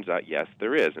it turns out, yes,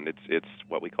 there is, and it's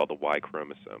what we call the Y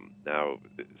chromosome. Now,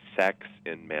 sex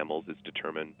in mammals is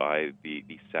determined by the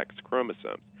sex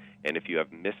chromosomes. And if you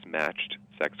have mismatched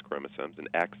sex chromosomes, an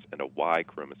X and a Y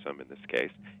chromosome in this case,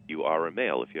 you are a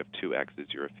male. If you have two X's,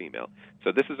 you're a female.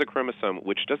 So this is a chromosome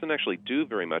which doesn't actually do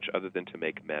very much other than to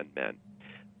make men men.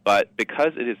 But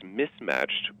because it is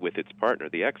mismatched with its partner,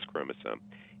 the X chromosome,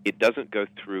 it doesn't go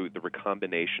through the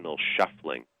recombinational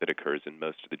shuffling that occurs in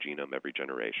most of the genome every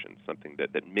generation, something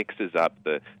that mixes up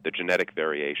the genetic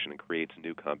variation and creates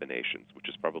new combinations, which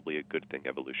is probably a good thing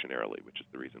evolutionarily, which is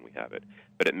the reason we have it.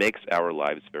 But it makes our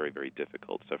lives very, very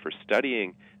difficult. So for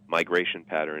studying migration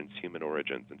patterns, human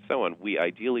origins, and so on, we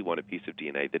ideally want a piece of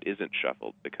DNA that isn't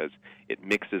shuffled because it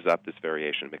mixes up this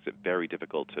variation, makes it very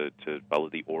difficult to follow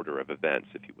the order of events,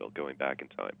 if you will, going back in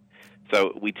time.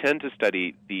 So we tend to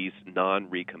study these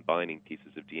non-recombining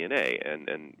pieces of DNA,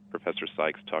 and Professor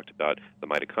Sykes talked about the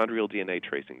mitochondrial DNA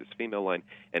tracing this female line,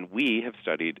 and we have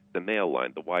studied the male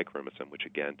line, the Y chromosome, which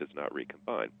again does not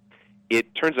recombine.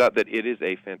 It turns out that it is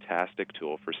a fantastic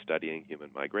tool for studying human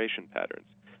migration patterns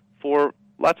for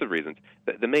lots of reasons.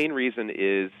 The main reason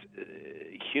is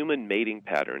human mating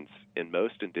patterns in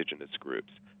most indigenous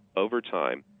groups over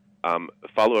time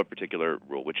follow a particular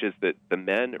rule, which is that the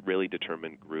men really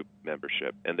determine group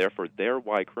membership, and therefore their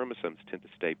Y chromosomes tend to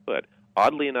stay put.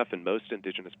 Oddly enough, in most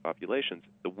indigenous populations,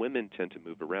 the women tend to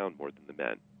move around more than the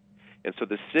men. And so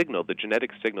the signal, the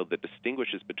genetic signal that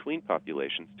distinguishes between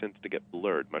populations, tends to get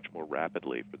blurred much more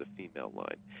rapidly for the female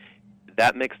line.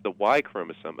 That makes the Y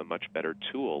chromosome a much better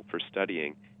tool for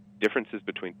studying differences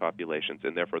between populations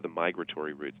and therefore the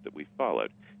migratory routes that we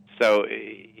followed. So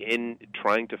in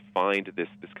trying to find this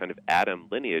kind of Adam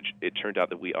lineage, it turned out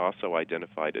that we also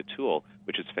identified a tool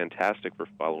which is fantastic for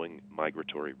following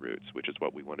migratory routes, which is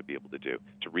what we want to be able to do,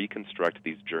 to reconstruct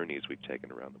these journeys we've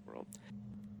taken around the world.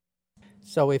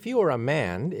 So if you were a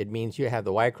man, it means you have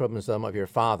the Y chromosome of your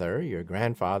father, your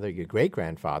grandfather, your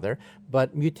great-grandfather,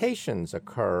 but mutations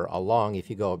occur along if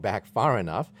you go back far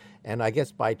enough. And I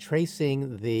guess by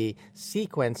tracing the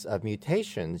sequence of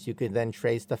mutations, you can then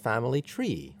trace the family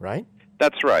tree, right?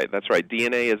 That's right.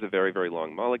 DNA is a very, very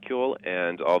long molecule,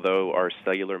 and although our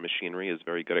cellular machinery is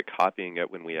very good at copying it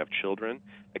when we have children,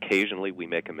 occasionally we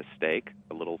make a mistake,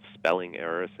 a little spelling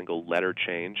error, a single letter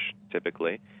change,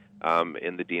 typically,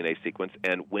 in the DNA sequence,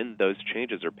 and when those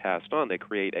changes are passed on, they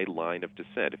create a line of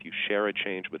descent. If you share a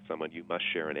change with someone, you must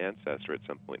share an ancestor at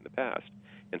some point in the past.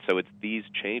 And so it's these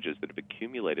changes that have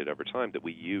accumulated over time that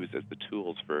we use as the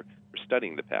tools for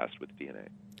studying the past with DNA.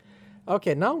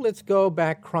 Okay, now let's go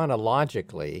back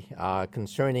chronologically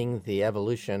concerning the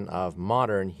evolution of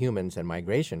modern humans and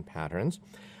migration patterns.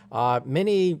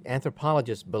 Many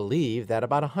anthropologists believe that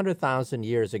about 100,000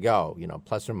 years ago,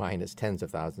 plus or minus tens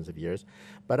of thousands of years,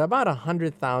 but about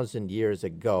 100,000 years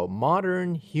ago,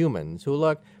 modern humans who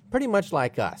look pretty much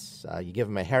like us, you give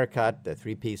them a haircut, a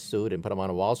three-piece suit, and put them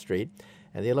on Wall Street,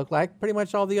 and they look like pretty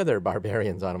much all the other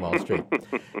barbarians on Wall Street.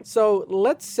 So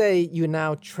let's say you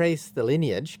now trace the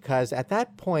lineage, because at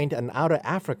that point, an out of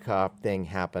Africa thing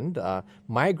happened.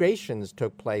 Migrations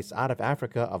took place out of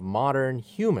Africa of modern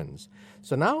humans.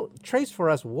 So now trace for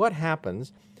us what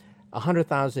happens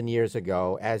 100,000 years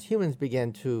ago as humans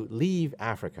begin to leave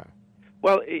Africa.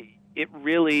 Well, it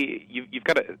really, you've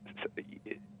got to...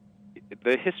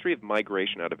 The history of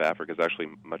migration out of Africa is actually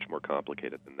much more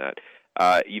complicated than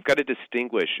that. You've got to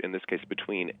distinguish, in this case,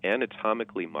 between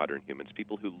anatomically modern humans,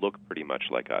 people who look pretty much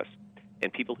like us,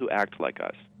 and people who act like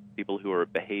us, people who are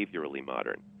behaviorally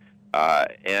modern.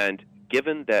 And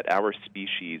given that our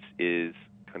species is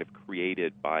kind of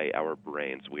created by our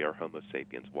brains, we are Homo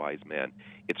sapiens, wise man,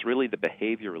 it's really the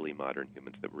behaviorally modern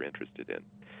humans that we're interested in.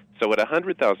 So at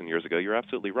 100,000 years ago, you're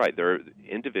absolutely right. There are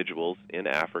individuals in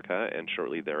Africa and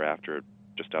shortly thereafter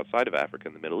just outside of Africa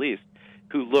in the Middle East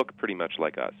who look pretty much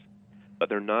like us, but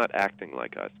they're not acting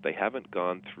like us. They haven't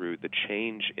gone through the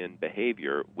change in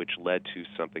behavior which led to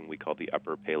something we call the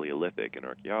Upper Paleolithic in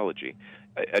archaeology,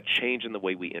 a change in the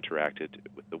way we interacted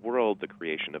with the world, the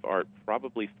creation of art,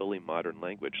 probably fully modern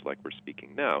language like we're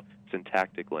speaking now,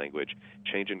 syntactic language,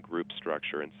 change in group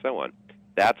structure, and so on.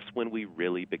 That's when we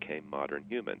really became modern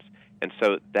humans. And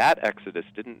so that exodus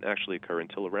didn't actually occur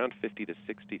until around 50 to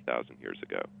 60,000 years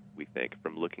ago, we think,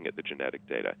 from looking at the genetic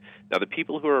data. Now, the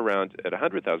people who were around at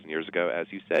 100,000 years ago, as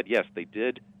you said, yes, they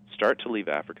did start to leave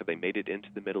Africa. They made it into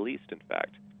the Middle East, in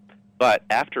fact. But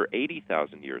after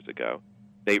 80,000 years ago,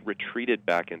 they retreated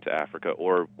back into Africa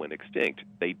or went extinct.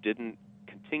 They didn't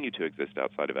continue to exist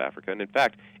outside of Africa. And in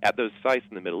fact, at those sites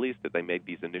in the Middle East that they made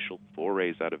these initial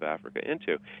forays out of Africa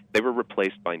into, they were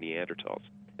replaced by Neanderthals.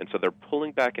 And so they're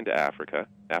pulling back into Africa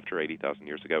after 80,000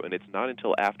 years ago, and it's not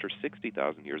until after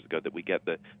 60,000 years ago that we get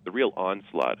the real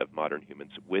onslaught of modern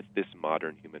humans with this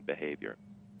modern human behavior.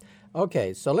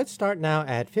 Okay, so let's start now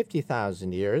at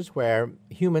 50,000 years, where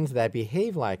humans that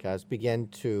behave like us begin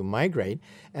to migrate,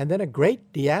 and then a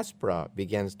great diaspora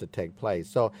begins to take place.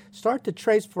 So start to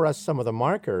trace for us some of the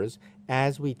markers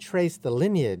as we trace the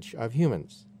lineage of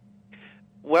humans.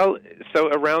 Well, so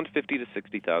around 50 to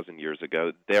 60,000 years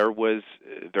ago, there was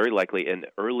very likely an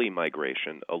early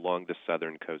migration along the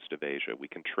southern coast of Asia. We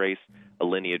can trace a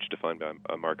lineage defined by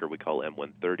a marker we call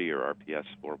M130 or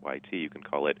RPS4YT. You can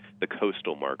call it the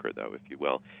coastal marker, though, if you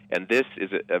will. And this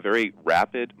is a very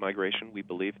rapid migration, we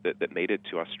believe, that made it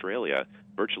to Australia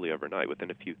virtually overnight, within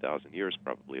a few thousand years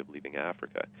probably of leaving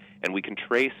Africa. And we can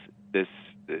trace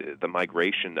the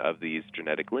migration of these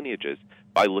genetic lineages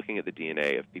by looking at the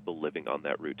DNA of people living on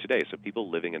that route today. So people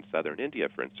living in southern India,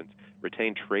 for instance,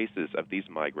 retain traces of these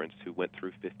migrants who went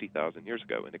through 50,000 years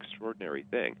ago, an extraordinary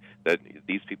thing, that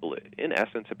these people, in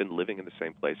essence, have been living in the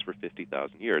same place for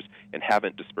 50,000 years and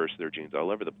haven't dispersed their genes all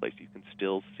over the place. You can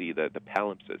still see the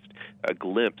palimpsest, a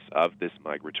glimpse of this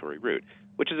migratory route,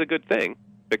 which is a good thing,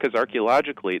 because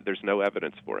archaeologically, there's no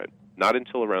evidence for it. Not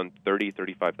until around 30,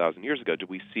 35,000 years ago do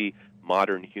we see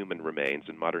modern human remains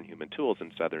and modern human tools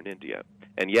in southern India.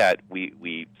 And yet,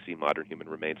 we see modern human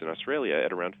remains in Australia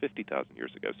at around 50,000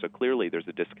 years ago. So clearly, there's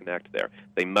a disconnect there.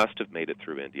 They must have made it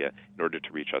through India in order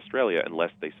to reach Australia,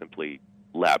 unless they simply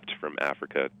leapt from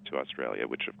Africa to Australia,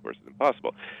 which, of course, is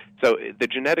impossible. So the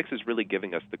genetics is really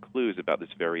giving us the clues about this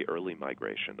very early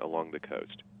migration along the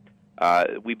coast.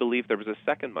 We believe there was a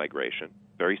second migration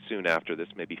very soon after this,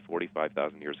 maybe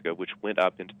 45,000 years ago, which went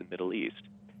up into the Middle East.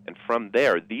 And from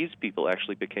there, these people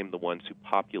actually became the ones who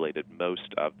populated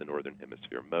most of the Northern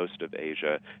Hemisphere, most of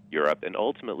Asia, Europe, and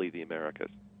ultimately the Americas.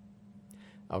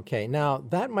 Okay, now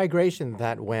that migration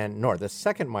that went north, the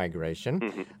second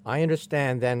migration, I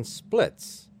understand then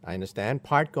splits. I understand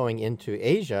part going into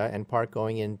Asia and part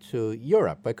going into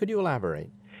Europe. But could you elaborate?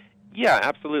 Yeah,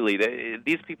 absolutely.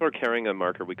 These people are carrying a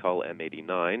marker we call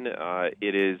M89.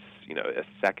 It is, a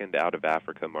second out of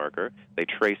Africa marker. They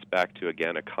trace back to,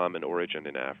 again, a common origin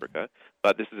in Africa.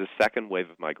 But this is a second wave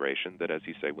of migration that, as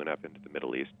you say, went up into the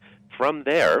Middle East. From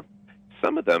there,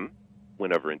 some of them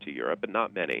went over into Europe, but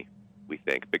not many, we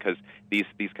think, because these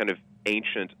kind of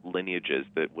ancient lineages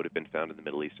that would have been found in the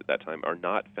Middle East at that time are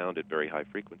not found at very high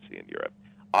frequency in Europe.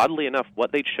 Oddly enough,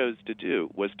 what they chose to do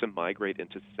was to migrate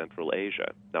into Central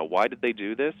Asia. Now, why did they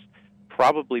do this?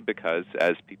 Probably because,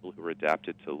 as people who were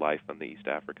adapted to life on the East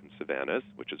African savannas,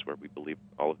 which is where we believe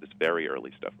all of this very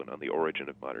early stuff went on, the origin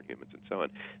of modern humans and so on,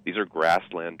 these are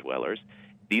grassland dwellers.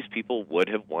 these people would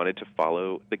have wanted to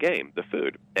follow the game, the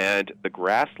food. And the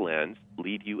grasslands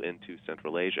lead you into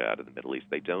Central Asia out of the Middle East.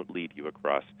 They don't lead you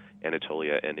across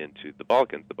Anatolia and into the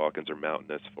Balkans. The Balkans are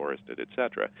mountainous, forested,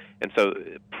 etc. And so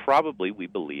probably we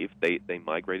believe they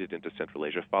migrated into Central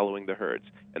Asia following the herds.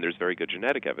 And there's very good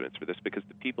genetic evidence for this because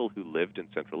the people who lived in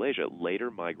Central Asia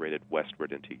later migrated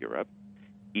westward into Europe,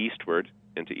 eastward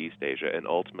into East Asia, and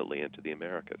ultimately into the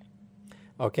Americas.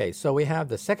 Okay, so we have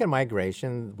the second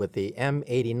migration with the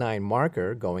M89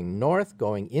 marker going north,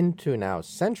 going into now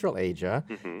Central Asia,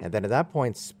 and then at that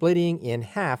point splitting in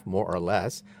half, more or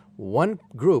less. One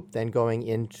group then going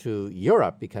into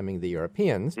Europe, becoming the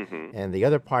Europeans, and the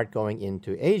other part going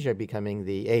into Asia, becoming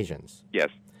the Asians. Yes.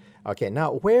 Okay,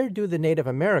 now where do the Native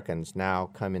Americans now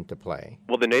come into play?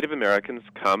 Well, the Native Americans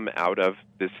come out of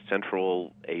this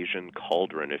Central Asian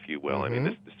cauldron, if you will. I mean,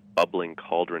 this bubbling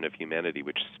cauldron of humanity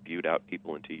which spewed out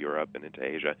people into Europe and into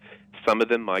Asia. Some of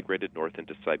them migrated north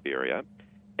into Siberia,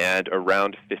 and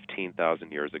around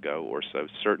 15,000 years ago or so,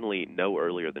 certainly no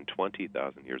earlier than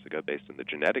 20,000 years ago, based on the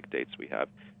genetic dates we have,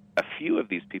 a few of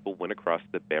these people went across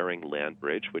the Bering Land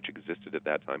Bridge, which existed at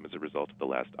that time as a result of the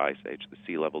last ice age. The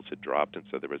sea levels had dropped, and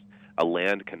so there was a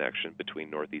land connection between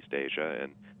Northeast Asia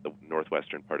and the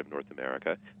northwestern part of North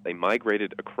America. They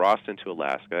migrated across into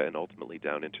Alaska and ultimately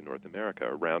down into North America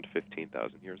around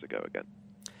 15,000 years ago again.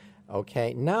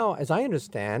 Okay, now, as I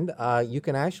understand, you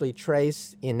can actually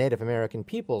trace in Native American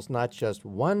peoples not just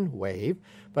one wave,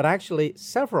 but actually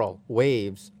several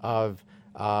waves of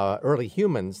early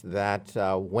humans that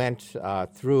went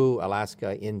through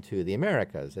Alaska into the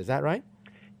Americas. Is that right?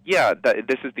 Yeah,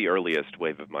 this is the earliest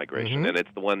wave of migration, and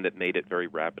it's the one that made it very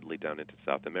rapidly down into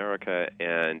South America,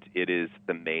 and it is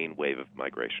the main wave of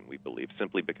migration, we believe,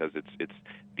 simply because it's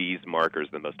these markers,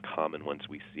 the most common ones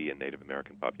we see in Native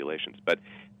American populations. But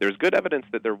there's good evidence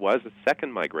that there was a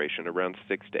second migration around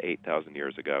 6,000 to 8,000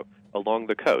 years ago along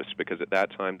the coast, because at that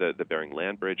time the Bering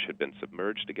Land Bridge had been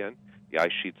submerged again. The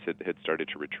ice sheets had started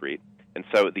to retreat. And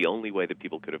so the only way that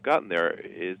people could have gotten there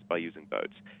is by using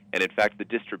boats. And in fact, the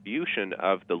distribution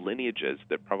of the lineages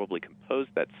that probably compose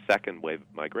that second wave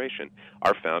of migration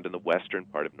are found in the western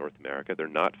part of North America. They're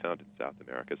not found in South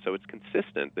America. So it's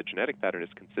consistent. The genetic pattern is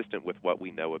consistent with what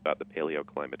we know about the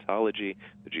paleoclimatology,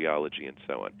 the geology, and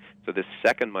so on. So this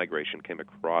second migration came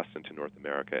across into North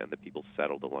America, and the people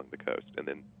settled along the coast. And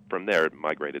then from there, it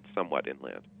migrated somewhat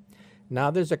inland. Now,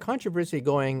 there's a controversy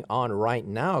going on right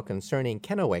now concerning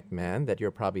Kennewick Man that you're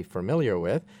probably familiar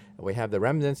with. We have the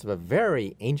remnants of a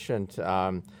very ancient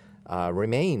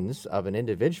remains of an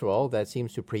individual that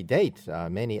seems to predate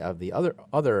many of the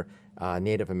other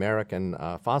Native American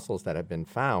fossils that have been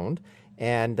found.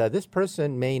 And this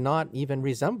person may not even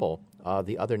resemble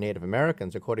the other Native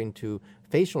Americans according to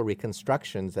facial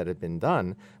reconstructions that have been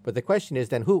done. But the question is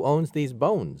then, who owns these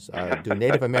bones? Do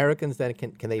Native Americans then,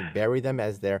 can they bury them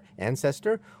as their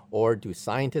ancestor? Or do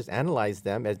scientists analyze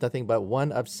them as nothing but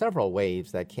one of several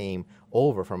waves that came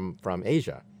over from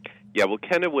Asia? Yeah, well,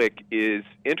 Kennewick is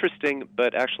interesting,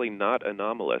 but actually not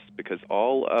anomalous, because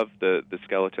all of the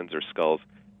skeletons or skulls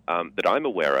that I'm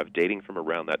aware of dating from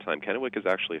around that time, Kennewick is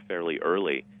actually a fairly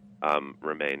early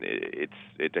remain.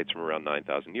 It dates from around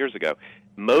 9,000 years ago.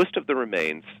 Most of the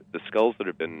remains, the skulls that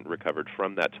have been recovered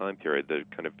from that time period, the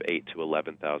kind of 8,000 to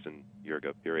 11,000 year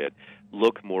ago period,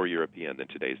 look more European than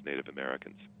today's Native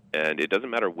Americans. And it doesn't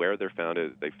matter where they're found.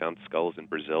 They found skulls in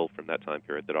Brazil from that time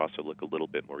period that also look a little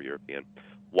bit more European.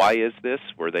 Why is this?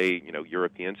 Were they,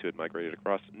 Europeans who had migrated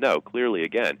across? No, clearly,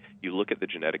 again, you look at the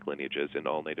genetic lineages, and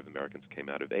all Native Americans came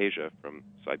out of Asia from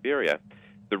Siberia.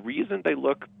 The reason they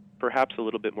look perhaps a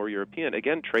little bit more European,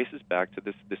 again, traces back to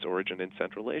this origin in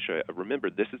Central Asia. Remember,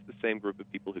 this is the same group of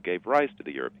people who gave rise to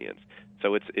the Europeans.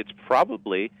 So it's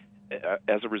probably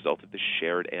as a result of the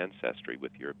shared ancestry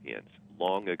with Europeans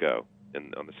long ago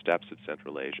on the steppes of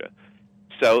Central Asia.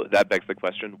 So that begs the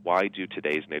question, why do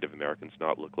today's Native Americans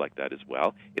not look like that as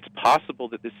well? It's possible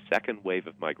that this second wave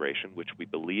of migration, which we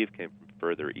believe came from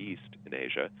further east in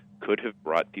Asia, could have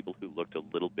brought people who looked a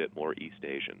little bit more East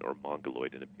Asian or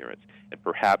Mongoloid in appearance. And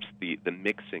perhaps the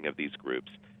mixing of these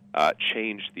groups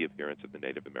changed the appearance of the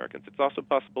Native Americans. It's also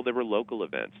possible there were local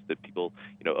events that people,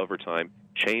 over time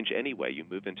change anyway. You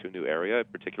move into a new area,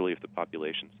 particularly if the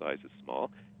population size is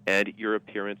small, and your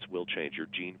appearance will change. Your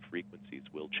gene frequencies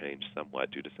will change somewhat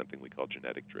due to something we call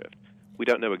genetic drift. We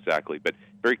don't know exactly, but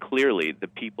very clearly the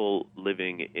people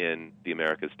living in the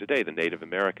Americas today, the Native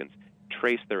Americans,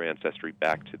 trace their ancestry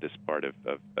back to this part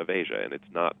of Asia, and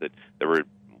it's not that there were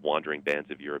wandering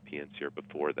bands of Europeans here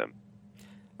before them.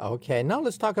 Okay, now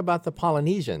let's talk about the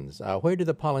Polynesians. Where do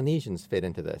the Polynesians fit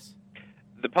into this?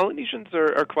 The Polynesians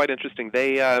are quite interesting.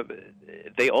 They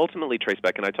ultimately trace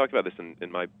back, and I talk about this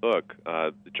in my book,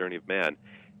 The Journey of Man.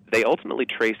 They ultimately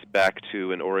trace back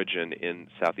to an origin in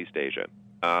Southeast Asia.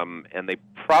 And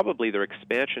their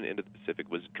expansion into the Pacific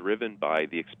was driven by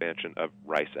the expansion of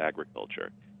rice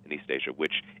agriculture in East Asia,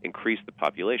 which increased the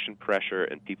population pressure,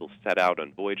 and people set out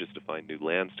on voyages to find new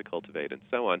lands to cultivate and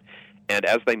so on. And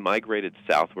as they migrated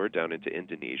southward down into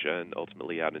Indonesia and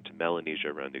ultimately out into Melanesia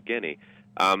around New Guinea,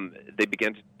 they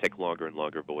began to take longer and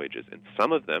longer voyages. And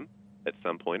some of them, at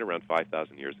some point around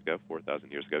 5,000 years ago,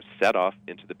 4,000 years ago, set off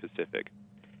into the Pacific.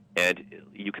 And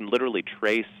you can literally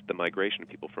trace the migration of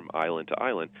people from island to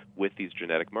island with these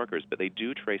genetic markers, but they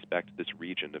do trace back to this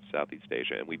region of Southeast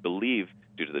Asia. And we believe,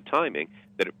 due to the timing,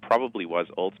 that it probably was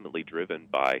ultimately driven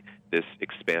by this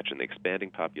expansion, the expanding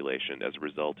population, as a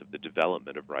result of the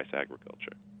development of rice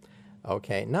agriculture.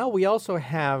 Okay. Now we also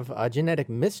have genetic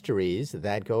mysteries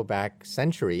that go back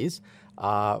centuries.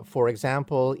 For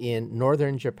example, in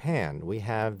northern Japan, we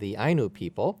have the Ainu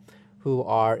people, who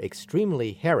are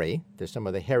extremely hairy. They're some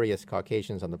of the hairiest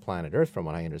Caucasians on the planet Earth, from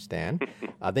what I understand.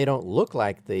 They don't look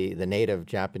like the native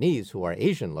Japanese, who are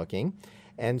Asian-looking.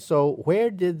 And so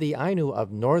where did the Ainu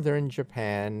of northern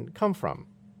Japan come from?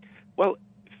 Well,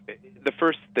 the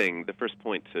first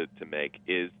point to make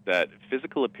is that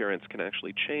physical appearance can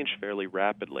actually change fairly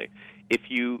rapidly. If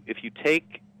you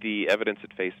take the evidence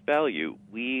at face value,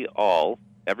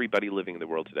 everybody living in the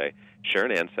world today, share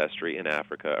an ancestry in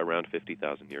Africa around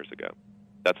 50,000 years ago.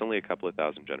 That's only a couple of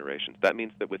thousand generations. That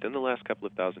means that within the last couple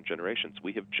of thousand generations,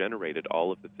 we have generated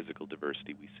all of the physical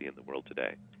diversity we see in the world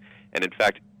today. And in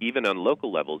fact, even on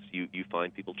local levels, you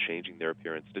find people changing their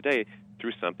appearance today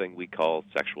through something we call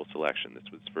sexual selection.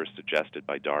 This was first suggested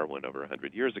by Darwin over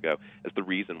 100 years ago as the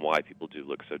reason why people do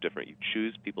look so different. You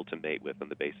choose people to mate with on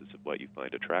the basis of what you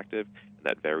find attractive, and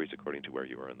that varies according to where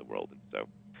you are in the world. And so,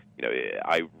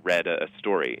 I read a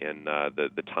story in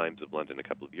the Times of London a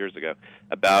couple of years ago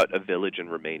about a village in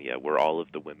Romania where all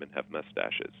of the women have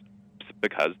mustaches,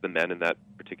 because the men in that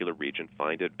particular region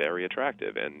find it very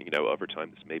attractive. And, over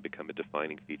time this may become a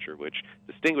defining feature which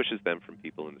distinguishes them from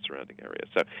people in the surrounding area.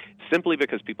 So simply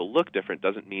because people look different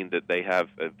doesn't mean that they have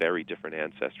a very different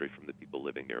ancestry from the people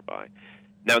living nearby.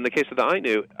 Now, in the case of the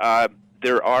Ainu,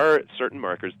 there are certain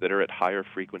markers that are at higher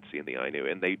frequency in the Ainu,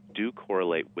 and they do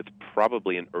correlate with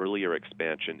probably an earlier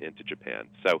expansion into Japan.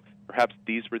 So perhaps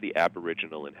these were the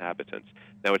aboriginal inhabitants.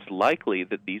 Now, it's likely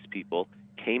that these people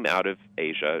came out of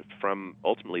Asia from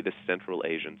ultimately the Central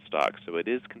Asian stock. So it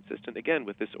is consistent, again,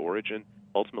 with this origin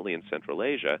ultimately in Central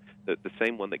Asia, the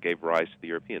same one that gave rise to the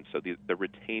Europeans. So they're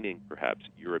retaining perhaps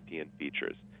European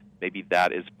features. Maybe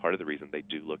that is part of the reason they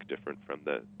do look different from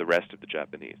the rest of the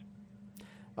Japanese.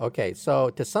 Okay, so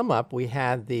to sum up, we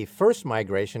had the first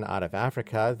migration out of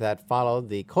Africa that followed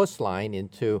the coastline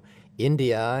into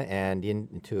India and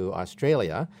into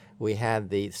Australia. We had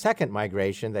the second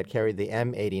migration that carried the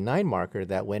M89 marker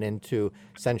that went into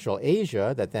Central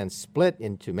Asia, that then split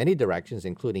into many directions,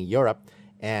 including Europe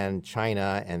and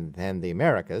China and then the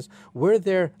Americas. Were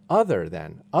there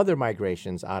other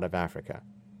migrations out of Africa?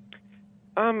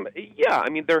 Yeah,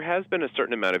 there has been a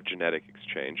certain amount of genetic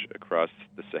exchange across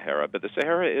the Sahara, but the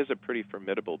Sahara is a pretty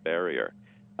formidable barrier.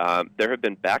 There have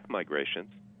been back migrations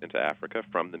into Africa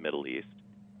from the Middle East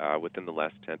within the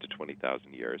last 10 to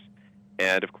 20,000 years.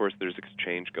 And, of course, there's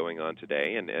exchange going on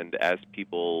today. And as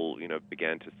people,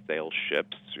 began to sail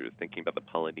ships, thinking about the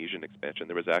Polynesian expansion,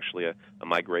 there was actually a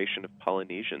migration of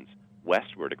Polynesians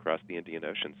westward across the Indian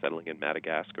Ocean, settling in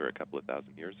Madagascar a couple of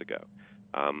thousand years ago.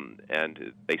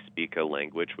 And they speak a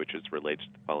language which is related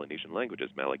to the Polynesian languages,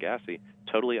 Malagasy,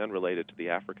 totally unrelated to the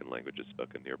African languages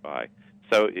spoken nearby.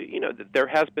 So, there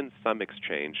has been some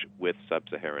exchange with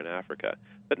sub-Saharan Africa,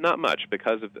 but not much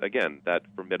because of, again, that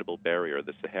formidable barrier,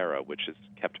 the Sahara, which has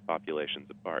kept populations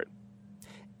apart.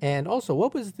 And also,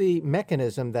 what was the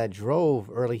mechanism that drove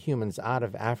early humans out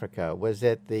of Africa? Was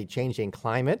it the changing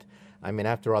climate?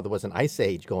 After all, there was an ice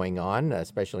age going on,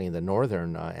 especially in the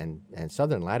northern and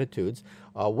southern latitudes.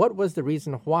 What was the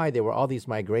reason why there were all these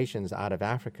migrations out of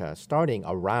Africa starting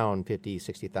around 50,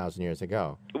 60,000 years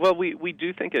ago? Well, we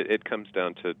do think it comes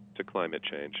down to climate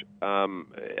change.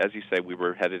 As you say, we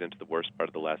were headed into the worst part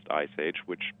of the last ice age,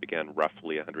 which began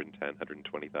roughly 110,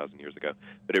 120,000 years ago.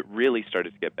 But it really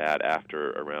started to get bad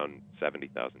after around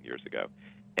 70,000 years ago.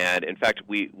 And in fact,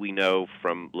 we know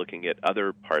from looking at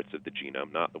other parts of the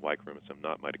genome, not the Y chromosome,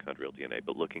 not mitochondrial DNA,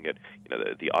 but looking at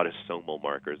the autosomal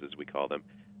markers, as we call them,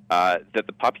 that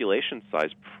the population size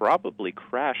probably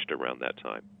crashed around that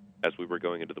time as we were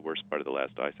going into the worst part of the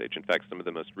last ice age. In fact, some of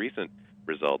the most recent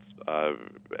results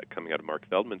coming out of Mark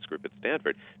Feldman's group at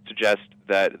Stanford suggest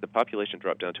that the population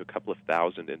dropped down to a couple of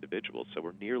thousand individuals. So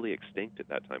we're nearly extinct at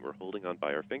that time. We're holding on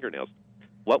by our fingernails.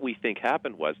 What we think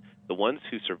happened was the ones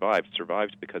who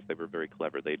survived because they were very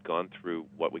clever. They'd gone through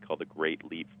what we call the great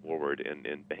leap forward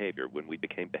in behavior, when we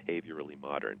became behaviorally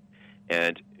modern.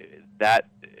 And that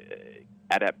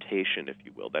adaptation, if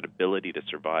you will, that ability to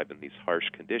survive in these harsh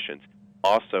conditions,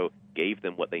 also gave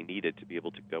them what they needed to be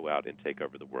able to go out and take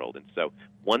over the world. And so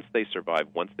once they survive,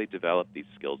 once they develop these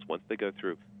skills, once they go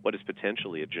through what is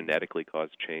potentially a genetically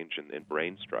caused change in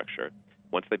brain structure,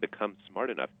 once they become smart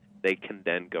enough, they can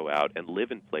then go out and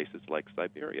live in places like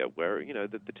Siberia, where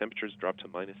the temperatures drop to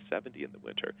minus 70 in the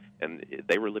winter. And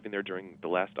they were living there during the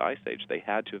last ice age. They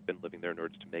had to have been living there in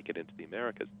order to make it into the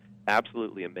Americas.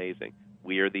 Absolutely amazing.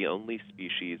 We are the only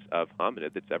species of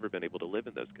hominid that's ever been able to live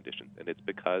in those conditions, and it's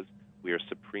because we are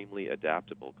supremely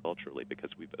adaptable culturally,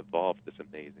 because we've evolved this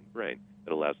amazing brain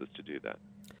that allows us to do that.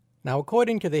 Now,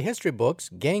 according to the history books,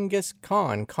 Genghis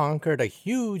Khan conquered a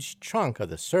huge chunk of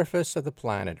the surface of the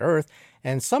planet Earth,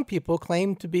 and some people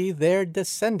claim to be their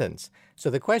descendants. So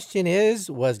the question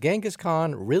is, was Genghis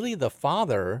Khan really the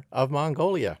father of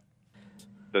Mongolia?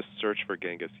 The search for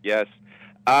Genghis, yes.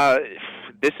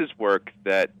 This is work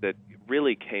that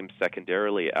really came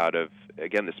secondarily out of,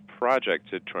 again, this project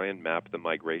to try and map the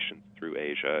migrations through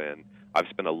Asia. And I've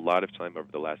spent a lot of time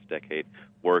over the last decade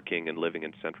working and living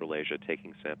in Central Asia,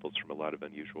 taking samples from a lot of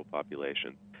unusual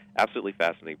populations. Absolutely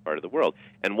fascinating part of the world.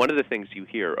 And one of the things you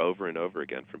hear over and over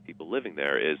again from people living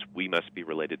there is, we must be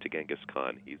related to Genghis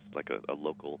Khan. He's like a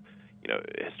local,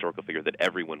 historical figure that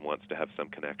everyone wants to have some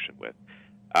connection with.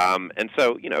 And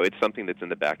so, it's something that's in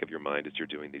the back of your mind as you're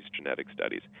doing these genetic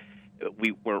studies.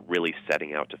 We weren't really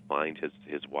setting out to find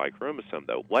his Y chromosome,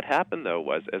 though. What happened, though,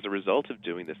 was as a result of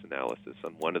doing this analysis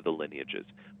on one of the lineages,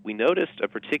 we noticed a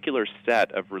particular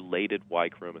set of related Y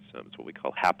chromosomes, what we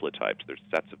call haplotypes. There's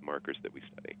sets of markers that we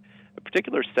study. A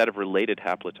particular set of related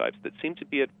haplotypes that seemed to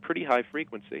be at pretty high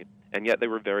frequency, and yet they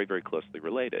were very, very closely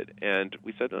related. And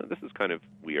we said, this is kind of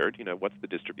weird. What's the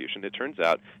distribution? It turns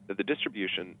out that the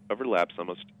distribution overlaps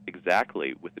almost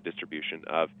exactly with the distribution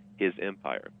of his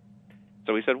empire.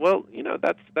 So we said, well,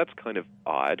 that's kind of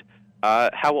odd.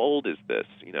 How old is this?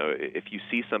 If you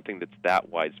see something that's that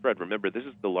widespread, remember, this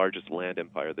is the largest land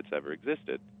empire that's ever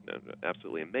existed.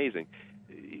 Absolutely amazing.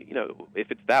 If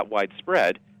it's that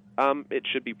widespread, it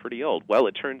should be pretty old. Well,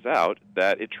 it turns out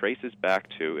that it traces back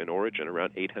to an origin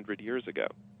around 800 years ago,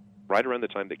 right around the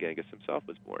time that Genghis himself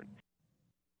was born.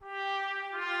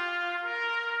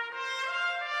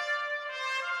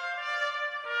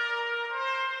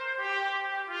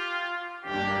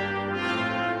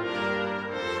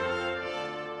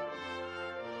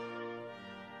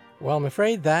 Well, I'm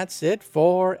afraid that's it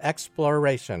for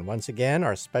Exploration. Once again,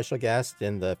 our special guest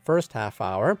in the first half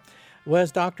hour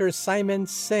was Dr. Simon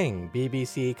Singh,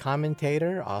 BBC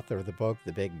commentator, author of the book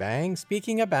The Big Bang,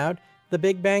 speaking about the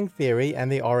Big Bang Theory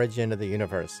and the origin of the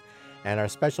universe. And our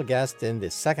special guest in the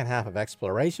second half of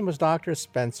Exploration was Dr.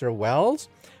 Spencer Wells,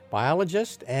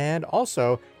 biologist and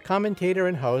also commentator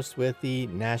and host with the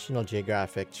National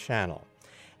Geographic channel.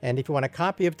 And if you want a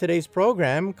copy of today's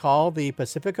program, call the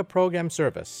Pacifica Program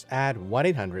Service at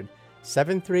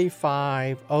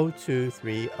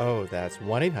 1-800-735-0230. That's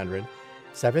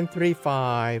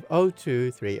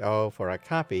 1-800-735-0230 for a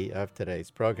copy of today's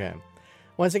program.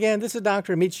 Once again, this is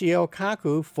Dr. Michio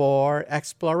Kaku for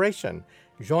Exploration.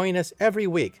 Join us every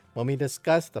week when we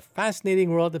discuss the fascinating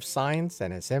world of science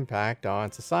and its impact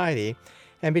on society.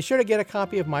 And be sure to get a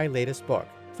copy of my latest book,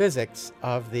 Physics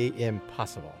of the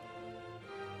Impossible.